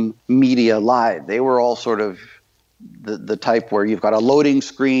stream media live. They were all sort of the type where you've got a loading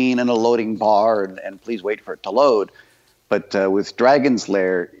screen and a loading bar, and please wait for it to load. But with Dragon's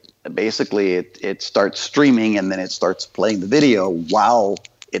Lair, basically it starts streaming, and then it starts playing the video while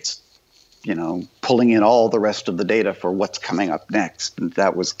it's pulling in all the rest of the data for what's coming up next. And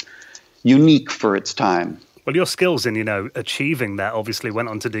that was unique for its time. Well, your skills in, achieving that obviously went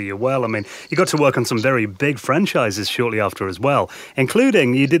on to do you well. I mean, you got to work on some very big franchises shortly after as well,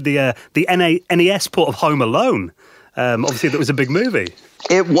 including you did the NES port of Home Alone. Obviously, that was a big movie.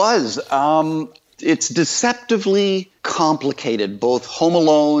 It was. It's deceptively complicated, both Home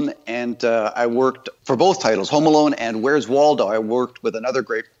Alone and I worked for both titles, Home Alone and Where's Waldo. I worked with another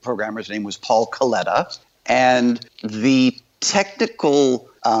great programmer. His name was Paul Coletta. And the technical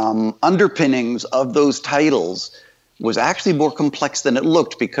underpinnings of those titles was actually more complex than it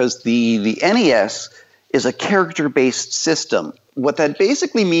looked, because the NES is a character-based system. What that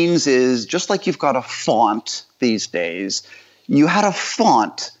basically means is, just like you've got a font these days, you had a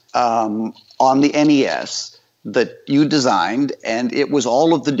font on the NES that you designed, and it was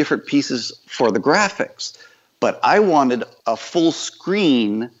all of the different pieces for the graphics. But I wanted a full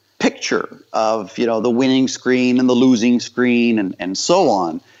screen picture of, the winning screen and the losing screen and so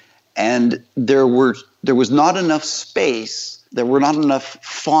on. And there was not enough space. There were not enough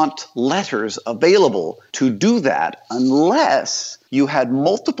font letters available to do that unless you had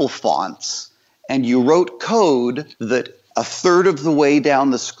multiple fonts and you wrote code that a third of the way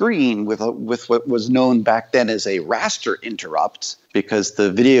down the screen with what was known back then as a raster interrupt, because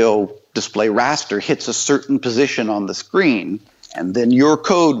the video display raster hits a certain position on the screen, and then your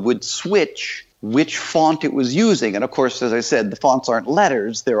code would switch which font it was using. And of course, as I said, the fonts aren't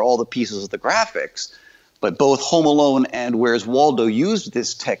letters, they're all the pieces of the graphics. But both Home Alone and Where's Waldo used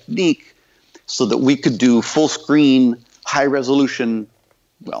this technique so that we could do full screen, high resolution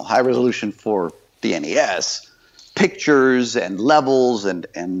for the NES, pictures and levels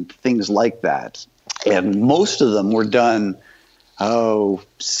and things like that. And most of them were done,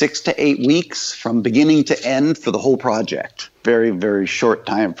 6 to 8 weeks from beginning to end for the whole project. Very, very short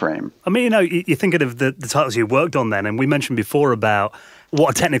time frame. I mean, you're thinking of the titles you worked on then, and we mentioned before about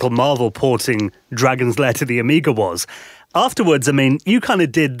what a technical marvel porting Dragon's Lair to the Amiga was. Afterwards, I mean, you kind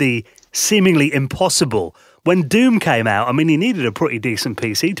of did the seemingly impossible. When Doom came out, I mean, you needed a pretty decent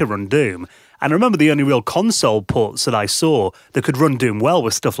PC to run Doom. And I remember the only real console ports that I saw that could run Doom well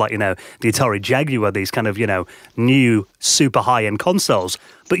was stuff like, the Atari Jaguar, these kind of, new super high-end consoles.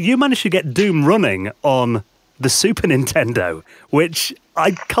 But you managed to get Doom running on the Super Nintendo, which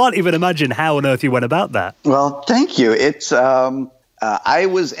I can't even imagine how on earth you went about that. Well, thank you. It's I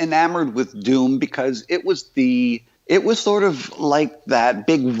was enamored with Doom because it was sort of like that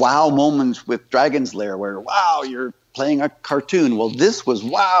big wow moment with Dragon's Lair where, wow, you're playing a cartoon. Well, this was,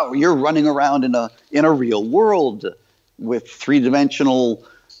 wow, you're running around in a real world with three-dimensional,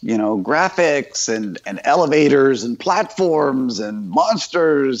 graphics and elevators and platforms and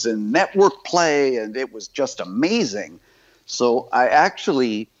monsters and network play, and it was just amazing. So I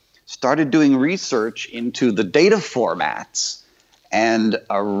actually started doing research into the data formats, and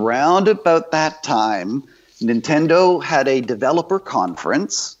around about that time, Nintendo had a developer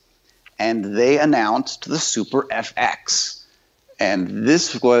conference, and they announced the Super FX. And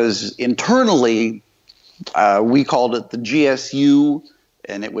this was internally, we called it the GSU,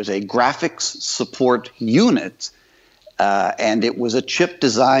 and it was a graphics support unit. And it was a chip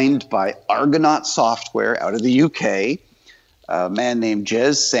designed by Argonaut Software out of the UK, a man named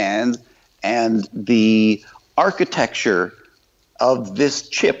Jez Sand. And the architecture of this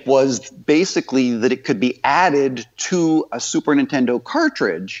chip was basically that it could be added to a Super Nintendo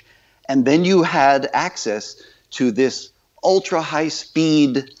cartridge, and then you had access to this ultra high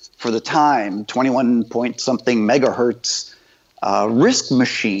speed for the time, 21 point something megahertz RISC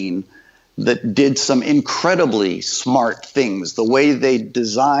machine that did some incredibly smart things. The way they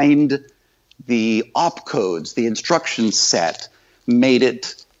designed the opcodes, the instruction set, made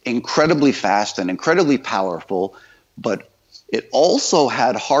it incredibly fast and incredibly powerful, but it also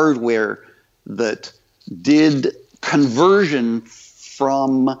had hardware that did conversion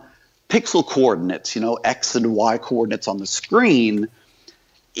from pixel coordinates, X and Y coordinates on the screen,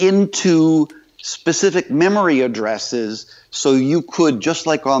 into specific memory addresses. So you could, just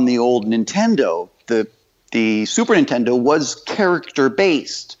like on the old Nintendo, the Super Nintendo was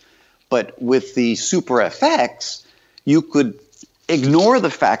character-based. But with the Super FX, you could ignore the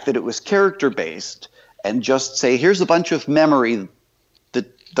fact that it was character-based and just say, here's a bunch of memory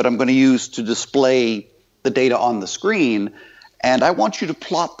that I'm going to use to display the data on the screen, and I want you to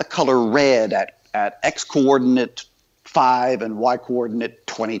plot the color red at X coordinate 5 and Y coordinate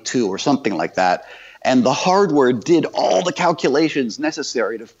 22 or something like that. And the hardware did all the calculations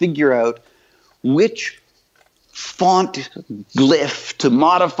necessary to figure out which font glyph to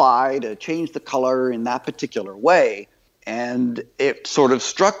modify to change the color in that particular way. And it sort of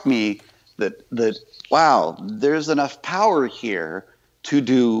struck me that wow, there's enough power here to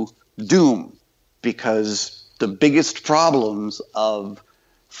do Doom, because the biggest problems of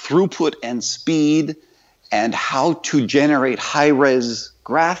throughput and speed and how to generate high-res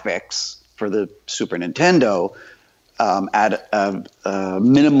graphics for the Super Nintendo at a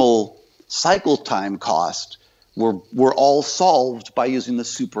minimal cycle time cost were all solved by using the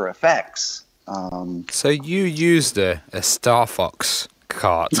Super FX. So you used a Star Fox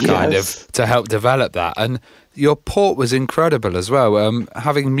cart kind of to help develop that, and your port was incredible as well,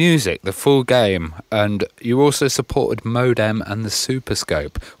 having music, the full game, and you also supported modem and the Super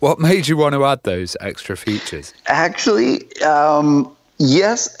Scope. What made you want to add those extra features? Actually,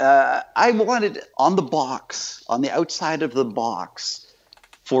 yes, I wanted on the box, on the outside of the box,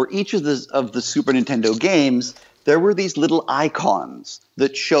 for each of the Super Nintendo games, there were these little icons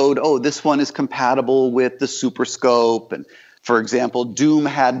that showed, oh, this one is compatible with the Super Scope. And for example, Doom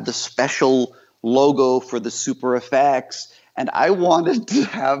had the special logo for the Super FX. And I wanted to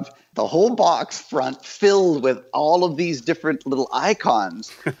have the whole box front filled with all of these different little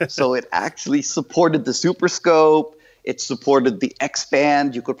icons. So it actually supported the Super Scope. It supported the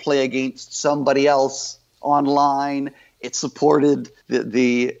X-Band. You could play against somebody else online. It supported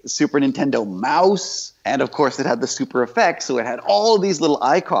the Super Nintendo mouse. And of course, it had the Super FX. So it had all of these little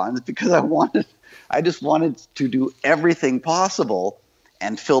icons because I just wanted to do everything possible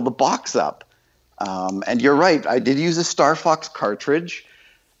and fill the box up. And you're right, I did use a Star Fox cartridge.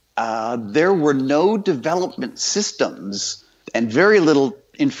 there were no development systems and very little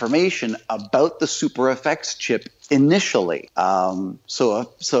information about the Super FX chip initially. So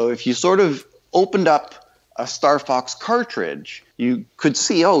if you sort of opened up a Star Fox cartridge, you could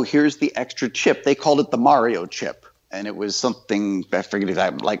see, oh, here's the extra chip. They called it the Mario chip. And it was something, I forget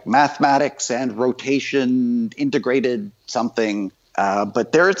exactly, like mathematics and rotation integrated something.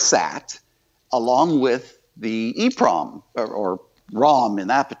 But there it sat, along with the EEPROM, or ROM in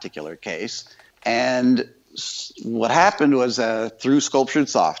that particular case. And what happened was through Sculptured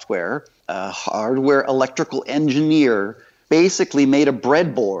Software, a hardware electrical engineer basically made a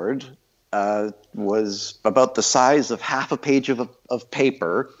breadboard, was about the size of half a page of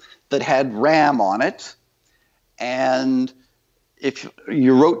paper, that had RAM on it. And if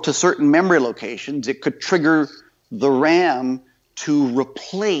you wrote to certain memory locations, it could trigger the RAM to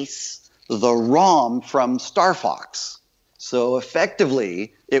replace the ROM from Star Fox. So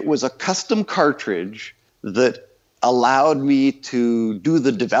effectively, it was a custom cartridge that allowed me to do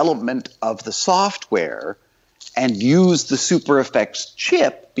the development of the software and use the Super FX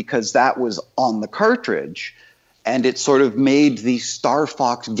chip because that was on the cartridge. And it sort of made the Star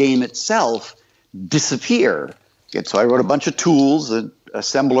Fox game itself disappear. And so I wrote a bunch of tools, an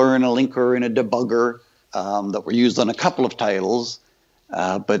assembler and a linker and a debugger that were used on a couple of titles.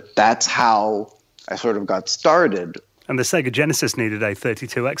 But that's how I sort of got started. And the Sega Genesis needed a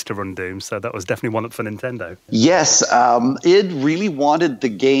 32X to run Doom, so that was definitely one up for Nintendo. Yes, id really wanted the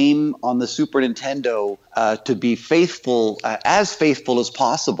game on the Super Nintendo to be faithful as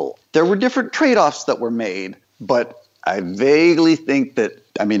possible. There were different trade-offs that were made, but I vaguely think that,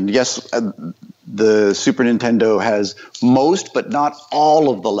 I mean, yes, the Super Nintendo has most, but not all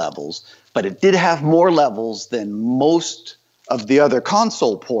of the levels, but it did have more levels than most of the other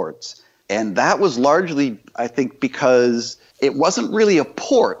console ports. And that was largely, I think, because it wasn't really a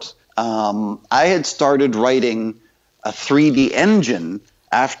port. I had started writing a 3D engine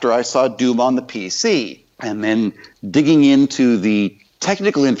after I saw Doom on the PC, and then digging into the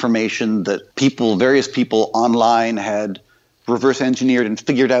technical information that various people online had reverse engineered and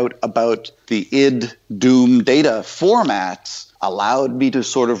figured out about the id Doom data formats allowed me to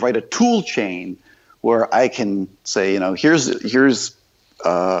sort of write a tool chain where I can say, here's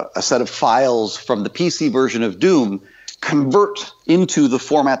a set of files from the PC version of Doom, convert into the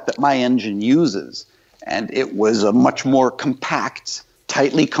format that my engine uses. And it was a much more compact,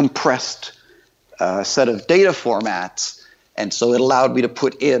 tightly compressed set of data formats. And so it allowed me to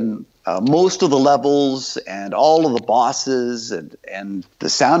put in most of the levels and all of the bosses, and the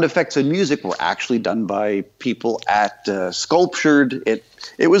sound effects and music were actually done by people at Sculptured.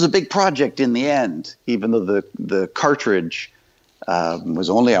 It was a big project in the end, even though the cartridge was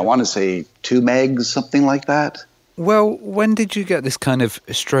only, I want to say, 2 megs, something like that. Well, when did you get this kind of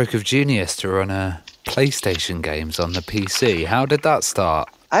stroke of genius to run PlayStation games on the PC? How did that start?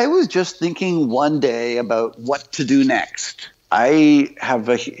 I was just thinking one day about what to do next. I have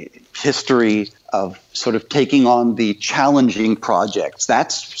a history of sort of taking on the challenging projects.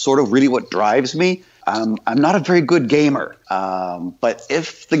 That's sort of really what drives me. I'm not a very good gamer, but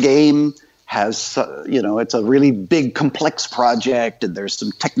if the game has, it's a really big, complex project and there's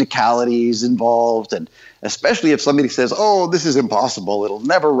some technicalities involved, and especially if somebody says, oh, this is impossible, it'll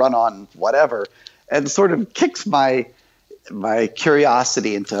never run on whatever, and sort of kicks my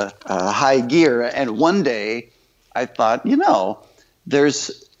curiosity into high gear. And one day I thought,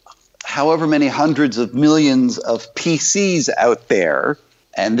 there's however many hundreds of millions of PCs out there,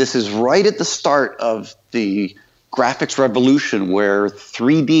 and this is right at the start of the graphics revolution where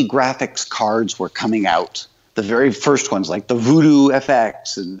 3D graphics cards were coming out. The very first ones, like the Voodoo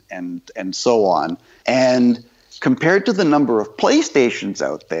FX and so on. And compared to the number of PlayStations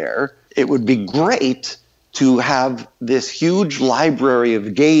out there, it would be great to have this huge library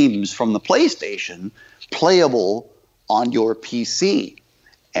of games from the PlayStation playable on your PC.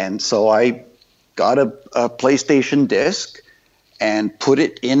 And so I got a PlayStation disc and put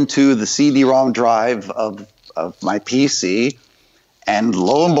it into the CD-ROM drive of my PC, and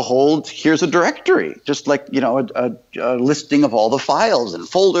lo and behold, here's a directory, just like, a listing of all the files and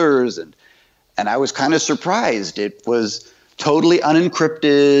folders, and I was kind of surprised. It was totally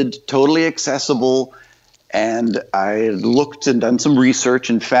unencrypted, totally accessible, and I looked and done some research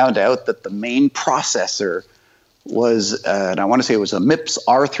and found out that the main processor was, and I want to say it was a MIPS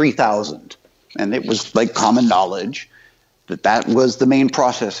R3000, and it was like common knowledge that was the main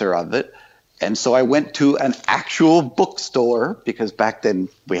processor of it. And so I went to an actual bookstore, because back then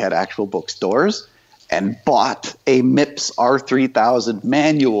we had actual bookstores, and bought a MIPS R3000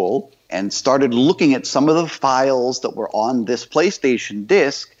 manual and started looking at some of the files that were on this PlayStation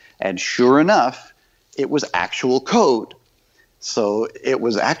disc And sure enough, it was actual code. So it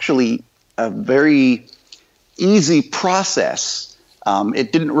was actually a very easy process.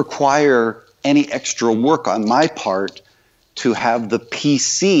 It didn't require any extra work on my part to have the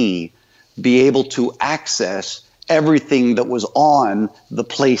PC be able to access everything that was on the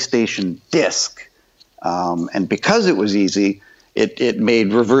PlayStation disc. And because it was easy, it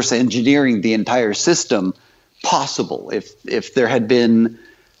made reverse engineering the entire system possible. If there had been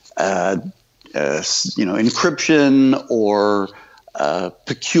encryption or a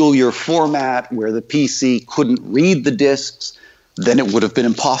peculiar format where the PC couldn't read the discs, then it would have been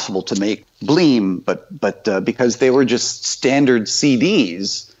impossible to make Bleem. But because they were just standard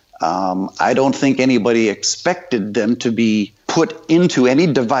CDs, I don't think anybody expected them to be put into any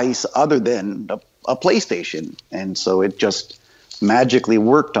device other than a PlayStation. And so it just magically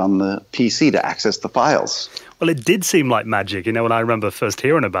worked on the PC to access the files. Well, it did seem like magic. When I remember first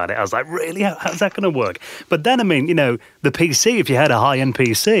hearing about it, I was like, really? How's that going to work? But then, the PC, if you had a high-end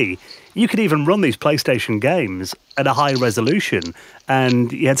PC, you could even run these PlayStation games at a high resolution.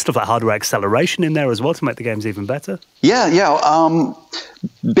 And you had stuff like hardware acceleration in there as well to make the games even better. Yeah.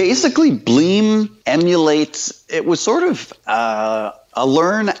 Basically, Bleem emulates, it was sort of a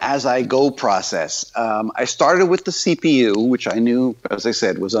learn-as-I-go process. I started with the CPU, which I knew, as I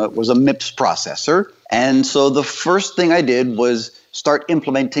said, was a MIPS processor. And so the first thing I did was start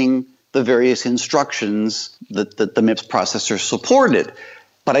implementing the various instructions that the MIPS processor supported.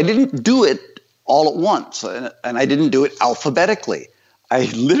 But I didn't do it all at once, and I didn't do it alphabetically. I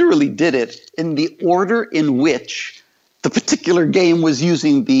literally did it in the order in which the particular game was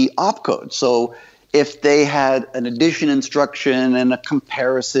using the opcode. So if they had an addition instruction and a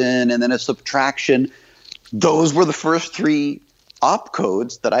comparison and then a subtraction, those were the first three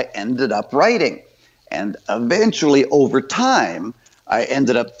opcodes that I ended up writing. And eventually, over time, I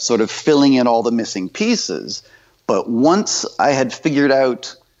ended up sort of filling in all the missing pieces. But once I had figured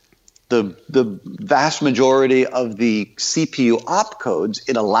out the vast majority of the CPU opcodes,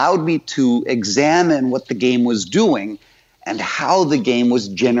 it allowed me to examine what the game was doing and how the game was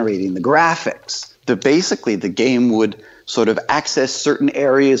generating the graphics. Basically, the game would sort of access certain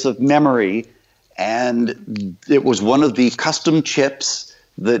areas of memory, and it was one of the custom chips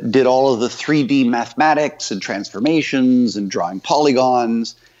that did all of the 3D mathematics and transformations and drawing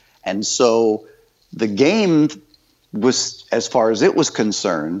polygons. And so the game was, as far as it was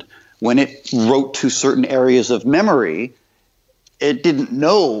concerned, when it wrote to certain areas of memory, it didn't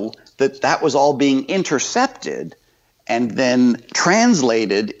know that that was all being intercepted and then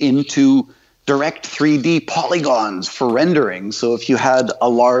translated into direct 3D polygons for rendering. So if you had a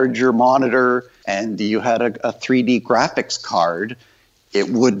larger monitor and you had a 3D graphics card, it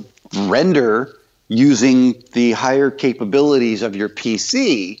would render using the higher capabilities of your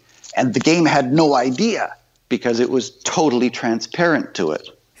PC, and the game had no idea because it was totally transparent to it.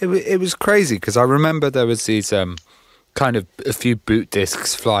 It was crazy because I remember there was these kind of a few boot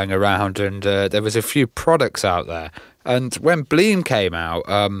discs flying around, and there was a few products out there. And when Bleem came out,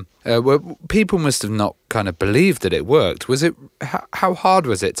 people must have not kind of believed that it worked. Was it? How hard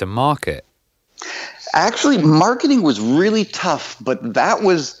was it to market? Actually, marketing was really tough, but that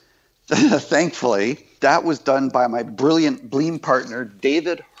was, thankfully, that was done by my brilliant Bleem partner,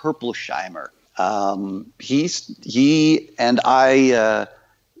 David Herpelsheimer. He and I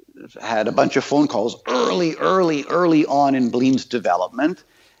had a bunch of phone calls early on in Bleem's development.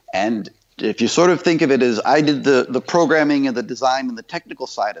 And if you sort of think of it as I did the programming and the design and the technical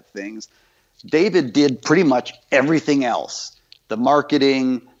side of things, David did pretty much everything else. The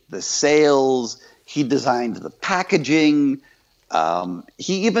marketing, the sales, he designed the packaging.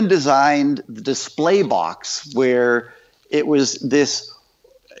 He even designed the display box where it was this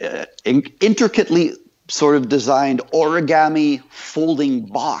intricately sort of designed origami folding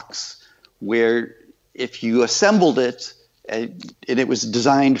box where if you assembled it, and it was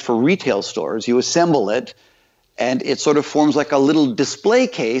designed for retail stores, you assemble it and it sort of forms like a little display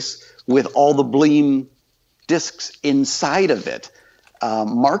case with all the Bleem discs inside of it.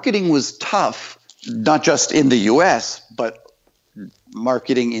 Marketing was tough, not just in the US, but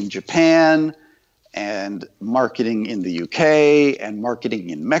marketing in Japan and marketing in the UK and marketing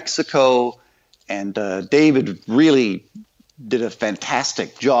in Mexico. And David really did a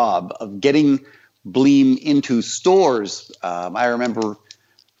fantastic job of getting Bleem into stores. I remember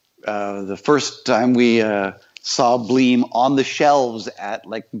the first time we saw Bleem on the shelves at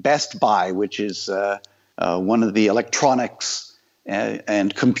like Best Buy, which is one of the electronics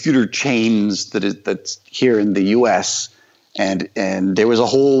and computer chains that's here in the US. And there was a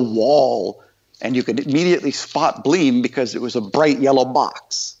whole wall, and you could immediately spot Bleem because it was a bright yellow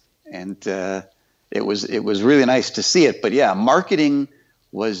box. And it was really nice to see it. But yeah, marketing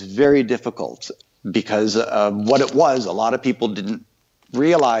was very difficult because what it was, a lot of people didn't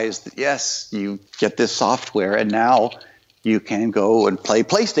realize that, yes, you get this software and now you can go and play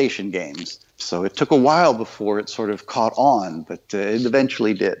PlayStation games. So it took a while before it sort of caught on, but it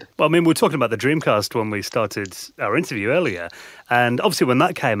eventually did. Well, I mean, we were talking about the Dreamcast when we started our interview earlier. And obviously when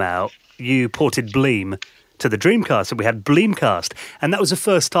that came out, you ported Bleem to the Dreamcast, and we had Bleemcast. And that was the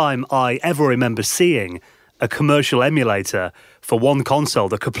first time I ever remember seeing a commercial emulator for one console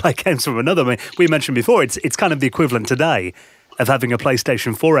that could play games from another. I mean, we mentioned before, it's kind of the equivalent today of having a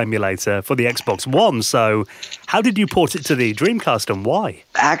PlayStation 4 emulator for the Xbox One. So how did you port it to the Dreamcast, and why?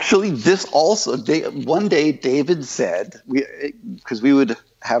 Actually, this also, one day David said, because we would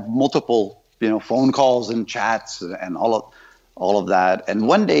have multiple, phone calls and chats and all of that. And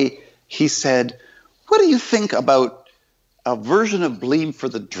one day he said, what do you think about a version of Bleem for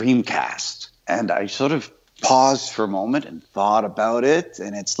the Dreamcast? And I sort of paused for a moment and thought about it.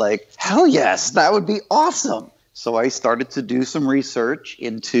 And it's like, hell yes, that would be awesome. So I started to do some research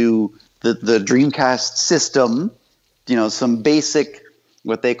into the Dreamcast system, some basic,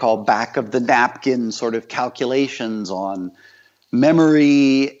 what they call back of the napkin sort of calculations on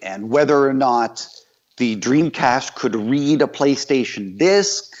memory and whether or not the Dreamcast could read a PlayStation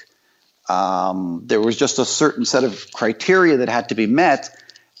disc. There was just a certain set of criteria that had to be met,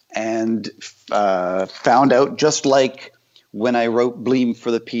 and found out, just like when I wrote Bleem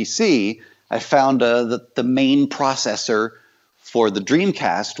for the PC, I found that the main processor for the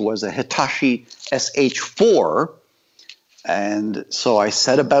Dreamcast was a Hitachi SH4. And so I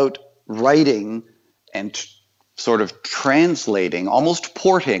set about writing and sort of translating, almost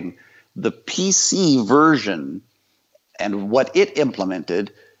porting the PC version and what it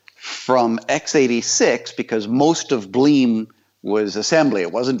implemented from x86, because most of Bleem was assembly.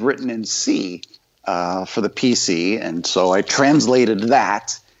 It wasn't written in C for the PC. And so I translated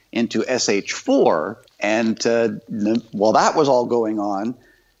that into SH4. And while that was all going on,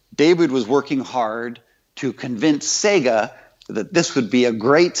 David was working hard to convince Sega that this would be a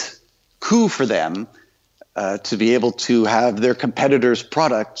great coup for them to be able to have their competitors'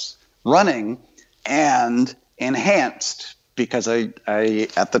 products running and enhanced, because I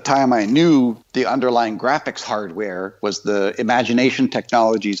at the time I knew the underlying graphics hardware was the Imagination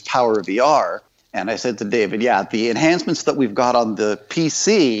Technologies Power VR. And I said to David, yeah, the enhancements that we've got on the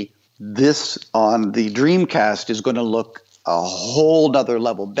PC, this on the Dreamcast is going to look a whole nother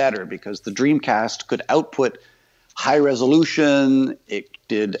level better, because the Dreamcast could output high resolution, it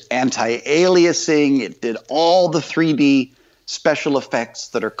did anti-aliasing, it did all the 3D special effects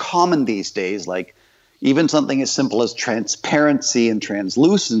that are common these days, like even something as simple as transparency and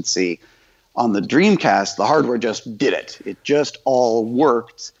translucency. On the Dreamcast, the hardware just did it. It just all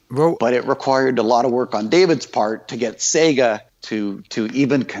worked. Well, but it required a lot of work on David's part to get Sega to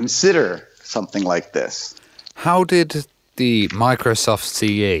even consider something like this. How did the Microsoft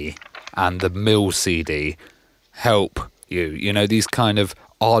CE and the Mill CD help you? These kind of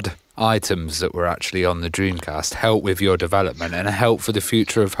odd items that were actually on the Dreamcast help with your development and help for the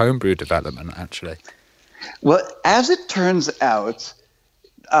future of homebrew development, actually. Well, as it turns out,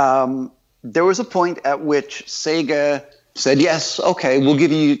 there was a point at which Sega said, yes, okay, we'll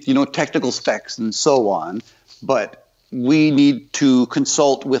give you, technical specs and so on, but we need to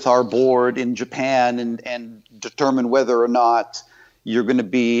consult with our board in Japan and determine whether or not you're going to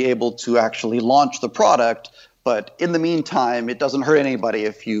be able to actually launch the product. But in the meantime, it doesn't hurt anybody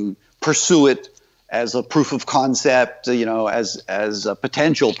if you pursue it as a proof of concept, as a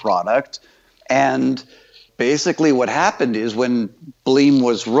potential product. And basically what happened is, when Bleem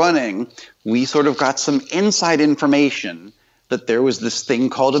was running, we sort of got some inside information that there was this thing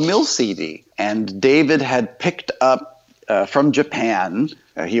called a Mill CD. And David had picked up from Japan,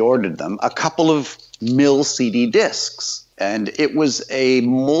 he ordered them, a couple of Mill CD discs. And it was a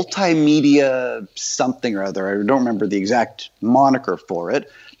multimedia something or other. I don't remember the exact moniker for it,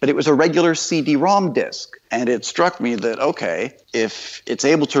 but it was a regular CD-ROM disc. And it struck me that, okay, if it's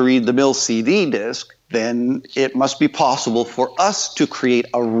able to read the Mill CD disc, then it must be possible for us to create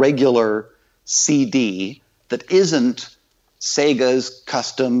a regular CD that isn't Sega's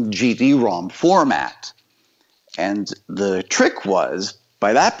custom GD-ROM format. And the trick was,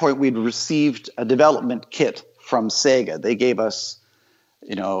 by that point, we'd received a development kit from Sega. They gave us,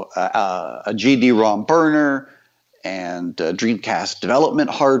 a GD-ROM burner and Dreamcast development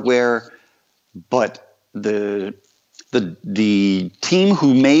hardware, but the team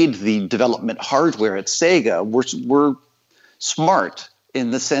who made the development hardware at Sega were smart,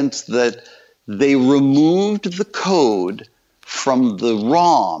 in the sense that they removed the code from the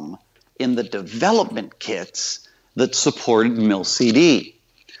ROM in the development kits that supported mil-CD.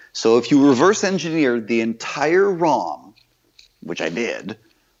 So if you reverse engineered the entire ROM, which I did,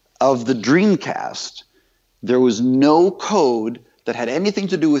 of the Dreamcast, there was no code that had anything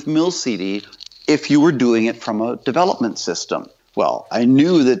to do with mil-CD if you were doing it from a development system. Well, I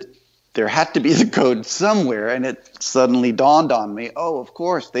knew that there had to be the code somewhere, and it suddenly dawned on me, oh, of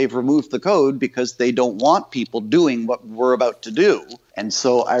course, they've removed the code because they don't want people doing what we're about to do. And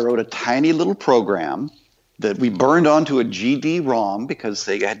so I wrote a tiny little program that we burned onto a GD-ROM because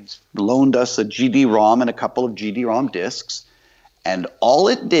they had loaned us a GD-ROM and a couple of GD-ROM disks. And all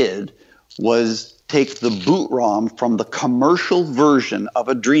it did was take the boot ROM from the commercial version of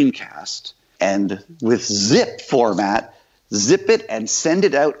a Dreamcast and with zip format, zip it and send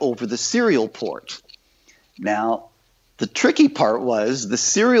it out over the serial port. Now, the tricky part was the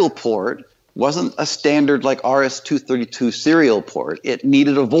serial port wasn't a standard like RS-232 serial port. It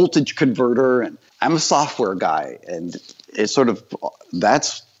needed a voltage converter, and I'm a software guy, and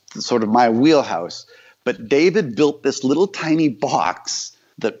that's sort of my wheelhouse. But David built this little tiny box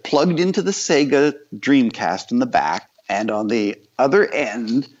that plugged into the Sega Dreamcast in the back, and on the other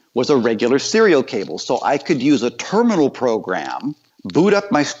end was a regular serial cable. So I could use a terminal program, boot up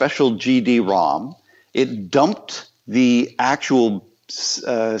my special GD-ROM. It dumped the actual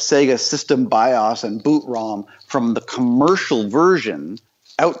Sega system BIOS and boot ROM from the commercial version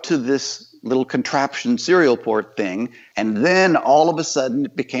out to this little contraption serial port thing. And then all of a sudden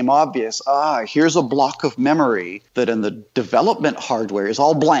it became obvious, here's a block of memory that in the development hardware is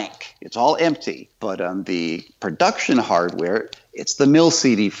all blank. It's all empty. But on the production hardware, it's the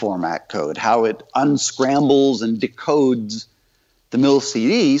mil-CD format code, how it unscrambles and decodes the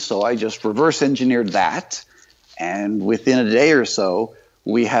mil-CD. So I just reverse engineered that. And within a day or so,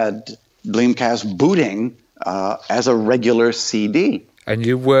 we had Bleemcast booting as a regular CD. And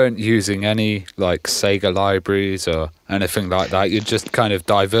you weren't using any like Sega libraries or anything like that. You just kind of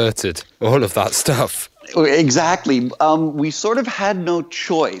diverted all of that stuff. Exactly. We sort of had no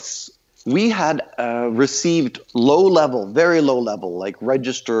choice. We had received low-level, very low-level, like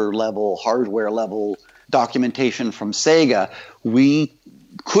register-level, hardware-level documentation from Sega. We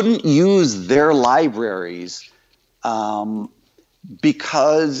couldn't use their libraries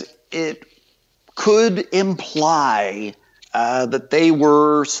because it could imply that they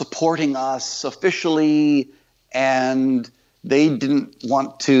were supporting us officially, and they didn't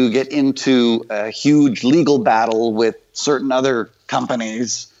want to get into a huge legal battle with certain other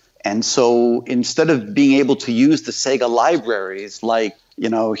companies. And so instead of being able to use the Sega libraries, like,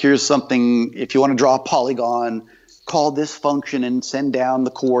 here's something, if you want to draw a polygon, call this function and send down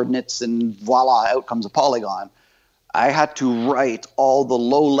the coordinates and voila, out comes a polygon. I had to write all the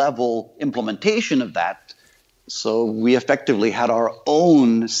low-level implementation of that. So we effectively had our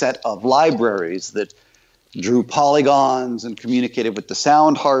own set of libraries that drew polygons and communicated with the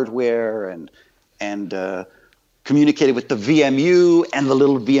sound hardware and communicated with the VMU and the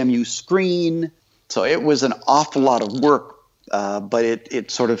little VMU screen. So it was an awful lot of work, but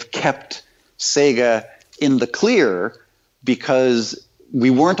it sort of kept Sega in the clear because we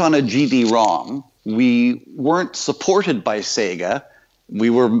weren't on a GD-ROM. We weren't supported by Sega. We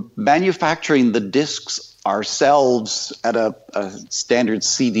were manufacturing the discs ourselves at a standard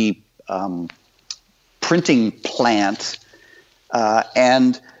CD printing plant,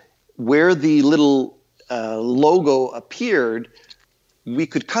 and where the little logo appeared, we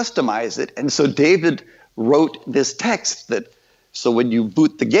could customize it. And so David wrote this text that, so when you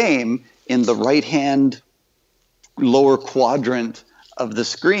boot the game, in the right-hand lower quadrant of the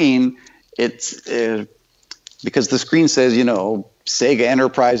screen, it's because the screen says, Sega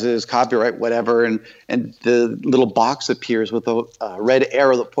Enterprises, copyright, whatever, and the little box appears with a red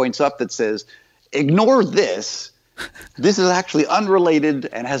arrow that points up that says, ignore this. This is actually unrelated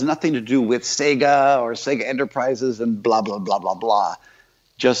and has nothing to do with Sega or Sega Enterprises and blah, blah, blah, blah, blah.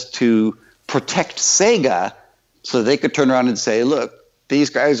 Just to protect Sega so they could turn around and say, look,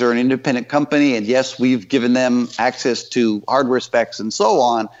 these guys are an independent company, and yes, we've given them access to hardware specs and so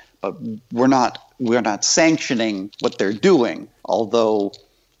on, but we're not sanctioning what they're doing. Although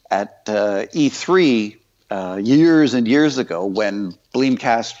at E3 years and years ago, when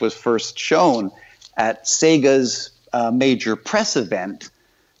Bleemcast was first shown at Sega's major press event,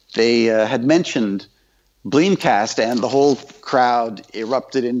 they had mentioned Bleemcast, and the whole crowd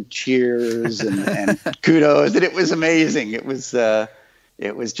erupted in cheers and kudos, and it was amazing. It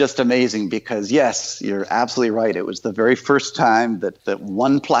was just amazing because, yes, you're absolutely right. It was the very first time that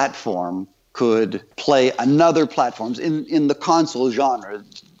one platform could play another platforms in the console genre.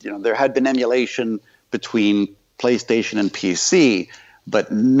 There had been emulation between PlayStation and PC,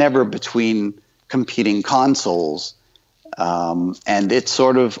 but never between competing consoles. And it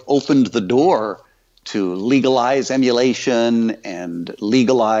sort of opened the door to legalize emulation and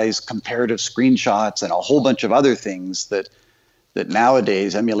legalize comparative screenshots and a whole bunch of other things that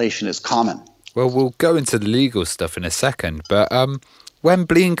nowadays emulation is common. Well, we'll go into the legal stuff in a second, but when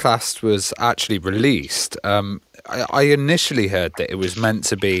Bleemcast was actually released, I initially heard that it was meant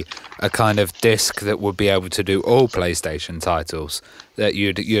to be a kind of disc that would be able to do all PlayStation titles, that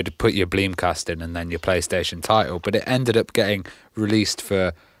you'd put your Bleemcast in and then your PlayStation title, but it ended up getting released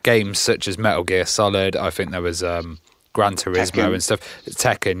for games such as Metal Gear Solid. I think there was Gran Turismo Tekken. and stuff.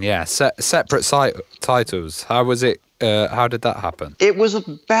 Tekken, yeah. Separate titles. How was it? How did that happen? It was a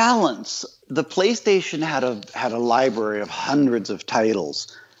balance. The PlayStation had a library of hundreds of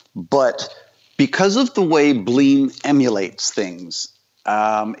titles, but because of the way Bleem emulates things,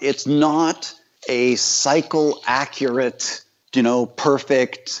 it's not a cycle accurate,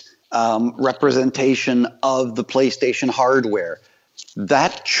 perfect representation of the PlayStation hardware.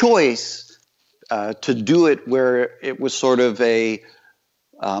 That choice to do it where it was sort of a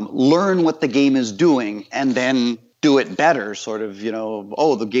learn what the game is doing and then do it better, sort of,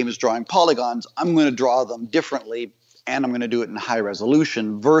 the game is drawing polygons, I'm going to draw them differently and I'm going to do it in high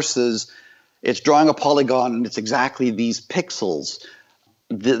resolution, versus it's drawing a polygon and it's exactly these pixels.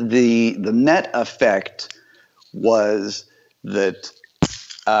 The net effect was that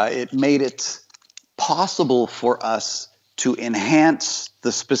it made it possible for us to enhance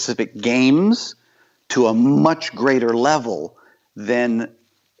the specific games to a much greater level than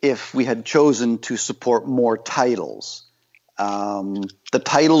if we had chosen to support more titles. The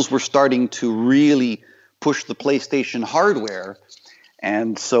titles were starting to really push the PlayStation hardware,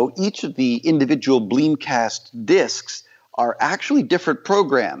 and so each of the individual Bleemcast discs are actually different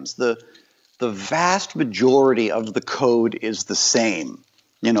programs. The vast majority of the code is the same,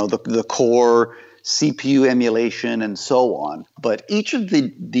 the core CPU emulation and so on, but each of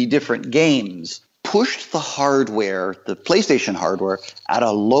the different games pushed the hardware, the PlayStation hardware, at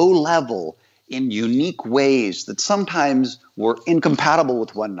a low level in unique ways that sometimes were incompatible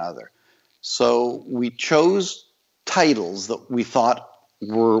with one another. So we chose titles that we thought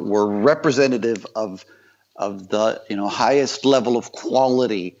were representative of the highest level of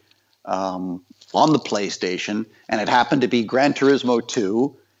quality on the PlayStation, and it happened to be Gran Turismo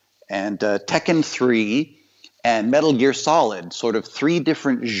 2 and Tekken 3 and Metal Gear Solid, sort of three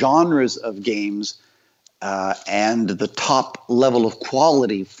different genres of games, and the top level of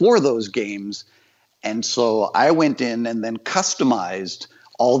quality for those games. And so I went in and then customized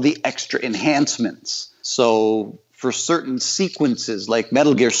all the extra enhancements. So for certain sequences, like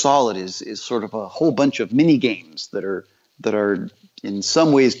Metal Gear Solid is sort of a whole bunch of mini games that are in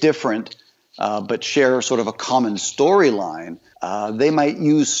some ways different, but share sort of a common storyline. They might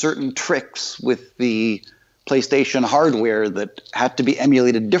use certain tricks with the PlayStation hardware that had to be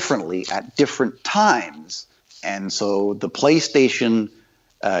emulated differently at different times. And so the PlayStation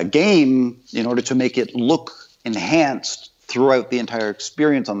game, in order to make it look enhanced throughout the entire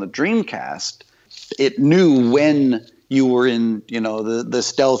experience on the Dreamcast, it knew when you were in, the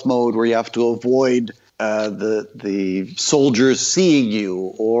stealth mode where you have to avoid the soldiers seeing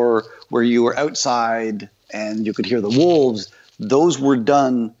you, or where you were outside and you could hear the wolves. Those were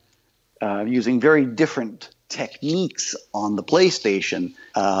done using very different techniques on the PlayStation.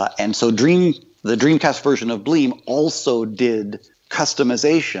 And so the Dreamcast version of Bleem also did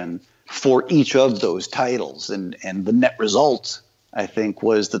customization for each of those titles. And the net result, I think,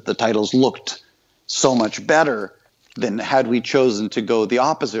 was that the titles looked so much better than had we chosen to go the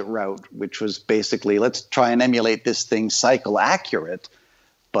opposite route, which was basically, let's try and emulate this thing cycle accurate.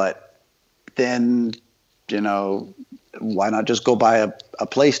 But then, why not just go buy a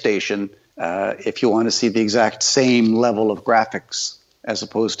PlayStation if you want to see the exact same level of graphics as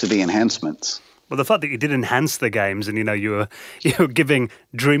opposed to the enhancements? Well, the fact that you did enhance the games and, you were giving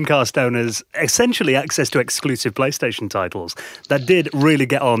Dreamcast owners essentially access to exclusive PlayStation titles, that did really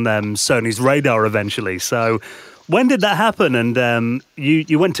get on Sony's radar eventually. So when did that happen? And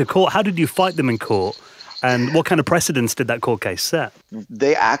you went to court. How did you fight them in court? And what kind of precedents did that court case set?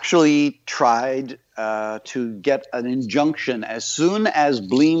 They actually tried to get an injunction as soon as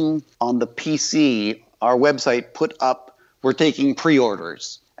Bleem on the PC, our website, put up, we're taking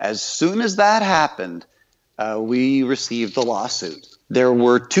pre-orders. As soon as that happened, we received the lawsuit. There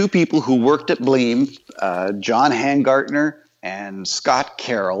were two people who worked at Bleem, John Hangartner and Scott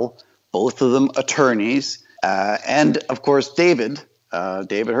Carroll, both of them attorneys, and of course David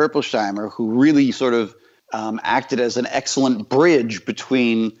Herpelsheimer, who really sort of acted as an excellent bridge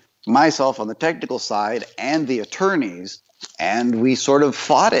between myself on the technical side and the attorneys. And we sort of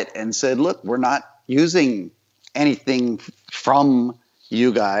fought it and said, look, we're not using anything from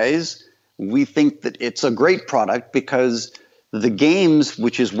you guys. We think that it's a great product because the games,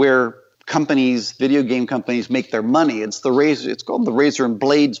 which is where video game companies make their money, it's called the razor and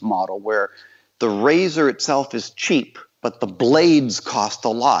blades model, where the razor itself is cheap, but the blades cost a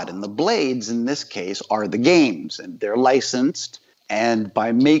lot. And the blades, in this case, are the games, and they're licensed. And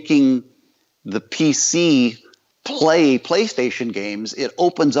by making the PC play PlayStation games, it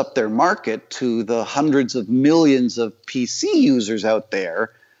opens up their market to the hundreds of millions of PC users out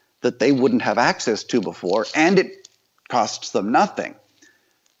there that they wouldn't have access to before, and it costs them nothing.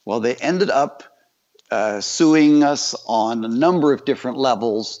 Well, they ended up suing us on a number of different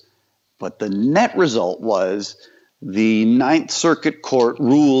levels, but the net result was the Ninth Circuit Court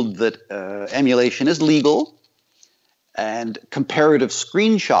ruled that emulation is legal, and comparative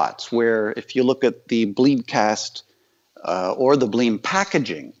screenshots, where if you look at the Bleemcast or the Bleem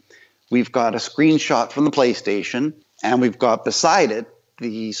packaging, we've got a screenshot from the PlayStation, and we've got beside it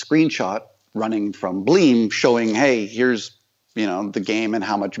the screenshot running from Bleem showing, hey, here's the game and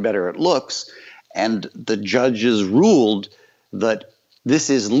how much better it looks. And the judges ruled that this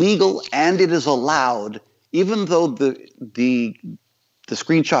is legal and it is allowed, even though the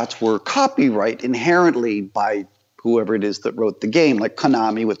screenshots were copyright inherently by whoever it is that wrote the game, like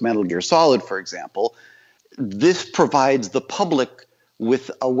Konami with Metal Gear Solid, for example. This provides the public with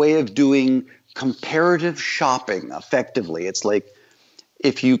a way of doing comparative shopping effectively. It's like,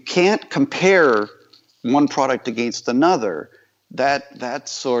 if you can't compare one product against another,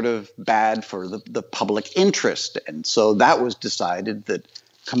 that's sort of bad for the public interest. And so that was decided that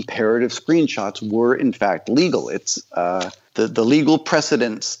comparative screenshots were in fact legal. It's the legal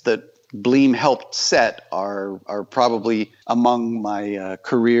precedents that Bleem helped set are probably among my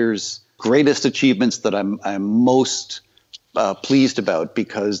career's greatest achievements that I'm most pleased about,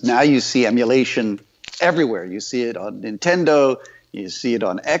 because now you see emulation everywhere. You see it on Nintendo, you see it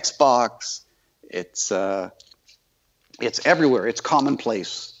on Xbox. It's everywhere. It's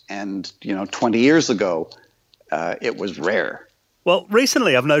commonplace. And 20 years ago, it was rare. Well,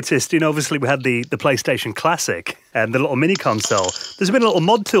 recently I've noticed, obviously we had the PlayStation Classic and the little mini console. There's been a little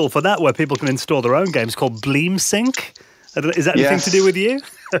mod tool for that where people can install their own games called Bleem Sync. Is that anything to do with you?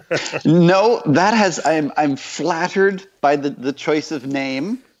 No, I'm flattered by the choice of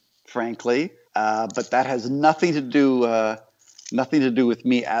name, frankly, but that has nothing to do with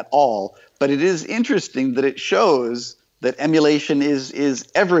me at all. But it is interesting that it shows that emulation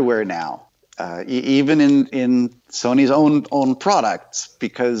is everywhere now. Even in Sony's own products,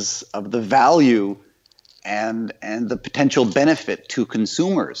 because of the value and the potential benefit to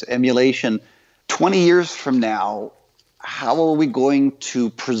consumers. Emulation, 20 years from now, how are we going to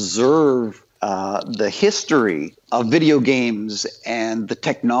preserve the history of video games and the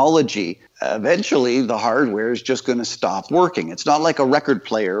technology? Eventually, the hardware is just going to stop working. It's not like a record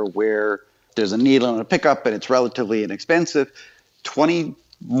player where there's a needle and a pickup and it's relatively inexpensive. 20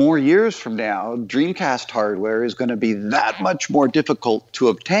 more years from now, Dreamcast hardware is going to be that much more difficult to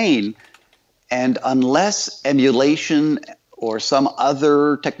obtain. And unless emulation or some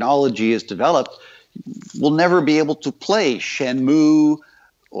other technology is developed, we'll never be able to play Shenmue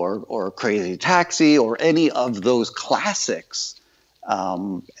or Crazy Taxi or any of those classics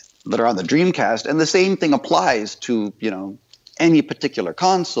that are on the Dreamcast. And the same thing applies to, any particular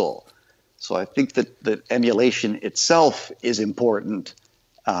console. So I think that emulation itself is important.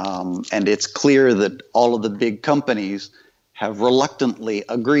 And it's clear that all of the big companies have reluctantly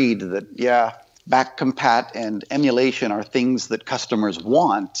agreed that, back compat and emulation are things that customers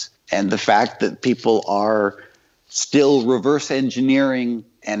want. And the fact that people are still reverse engineering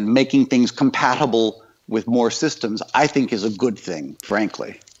and making things compatible with more systems, I think is a good thing,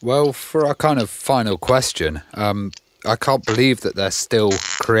 frankly. Well, for our kind of final question, I can't believe that they're still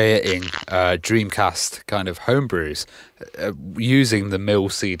creating Dreamcast kind of homebrews using the mill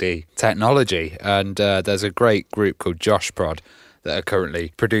CD technology. And there's a great group called Josh Prod that are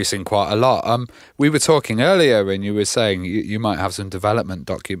currently producing quite a lot. We were talking earlier and you were saying you might have some development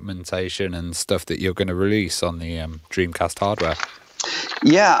documentation and stuff that you're going to release on the Dreamcast hardware.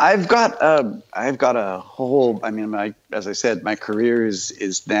 Yeah, I've got a whole, as I said, my career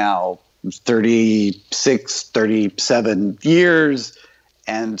is now 36, 37 years.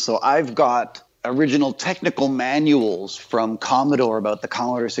 And so I've got original technical manuals from Commodore about the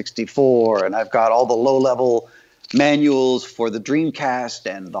Commodore 64, and I've got all the low-level manuals for the Dreamcast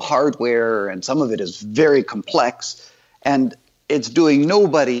and the hardware, and some of it is very complex, and it's doing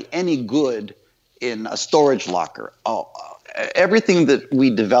nobody any good in a storage locker. Everything that we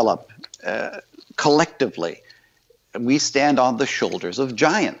develop collectively we stand on the shoulders of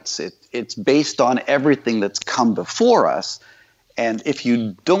giants. It's based on everything that's come before us. And if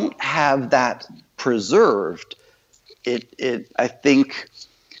you don't have that preserved, it I think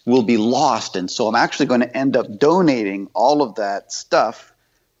will be lost. And so I'm actually going to end up donating all of that stuff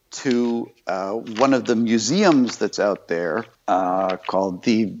to one of the museums that's out there called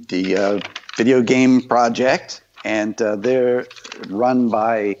the Video Game Project. And they're run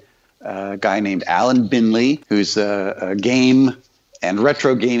by a guy named Alan Binley, who's a game and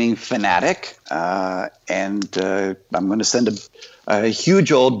retro gaming fanatic. And I'm going to send a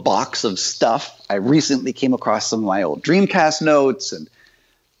huge old box of stuff. I recently came across some of my old Dreamcast notes and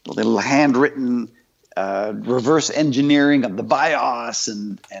a little handwritten reverse engineering of the BIOS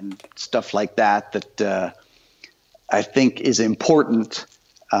and stuff like that I think is important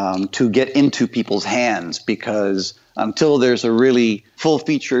to get into people's hands, because until there's a really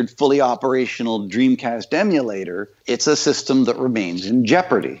full-featured, fully operational Dreamcast emulator, it's a system that remains in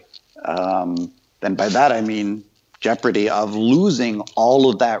jeopardy. And by that I mean jeopardy of losing all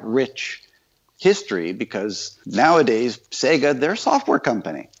of that rich history, because nowadays Sega, they're a software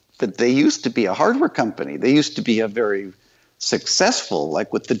company. But they used to be a hardware company. They used to be a very successful,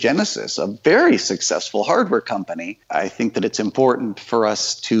 like with the Genesis, a very successful hardware company. I think that it's important for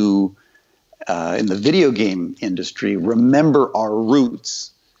us to, in the video game industry, remember our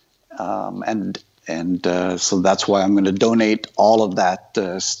roots. So that's why I'm going to donate all of that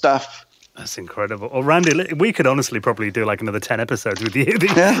stuff. That's incredible. Well, Randy, we could honestly probably do like another 10 episodes with you.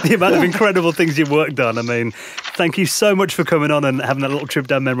 The amount of incredible things you've worked on. I mean, thank you so much for coming on and having that little trip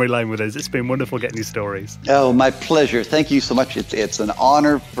down memory lane with us. It's been wonderful getting your stories. Oh, my pleasure. Thank you so much. It's an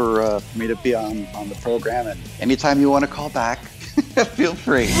honor for me to be on the program. And anytime you want to call back, feel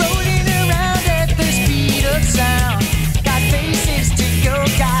free. Rolling around at the speed of sound. Got faces to go,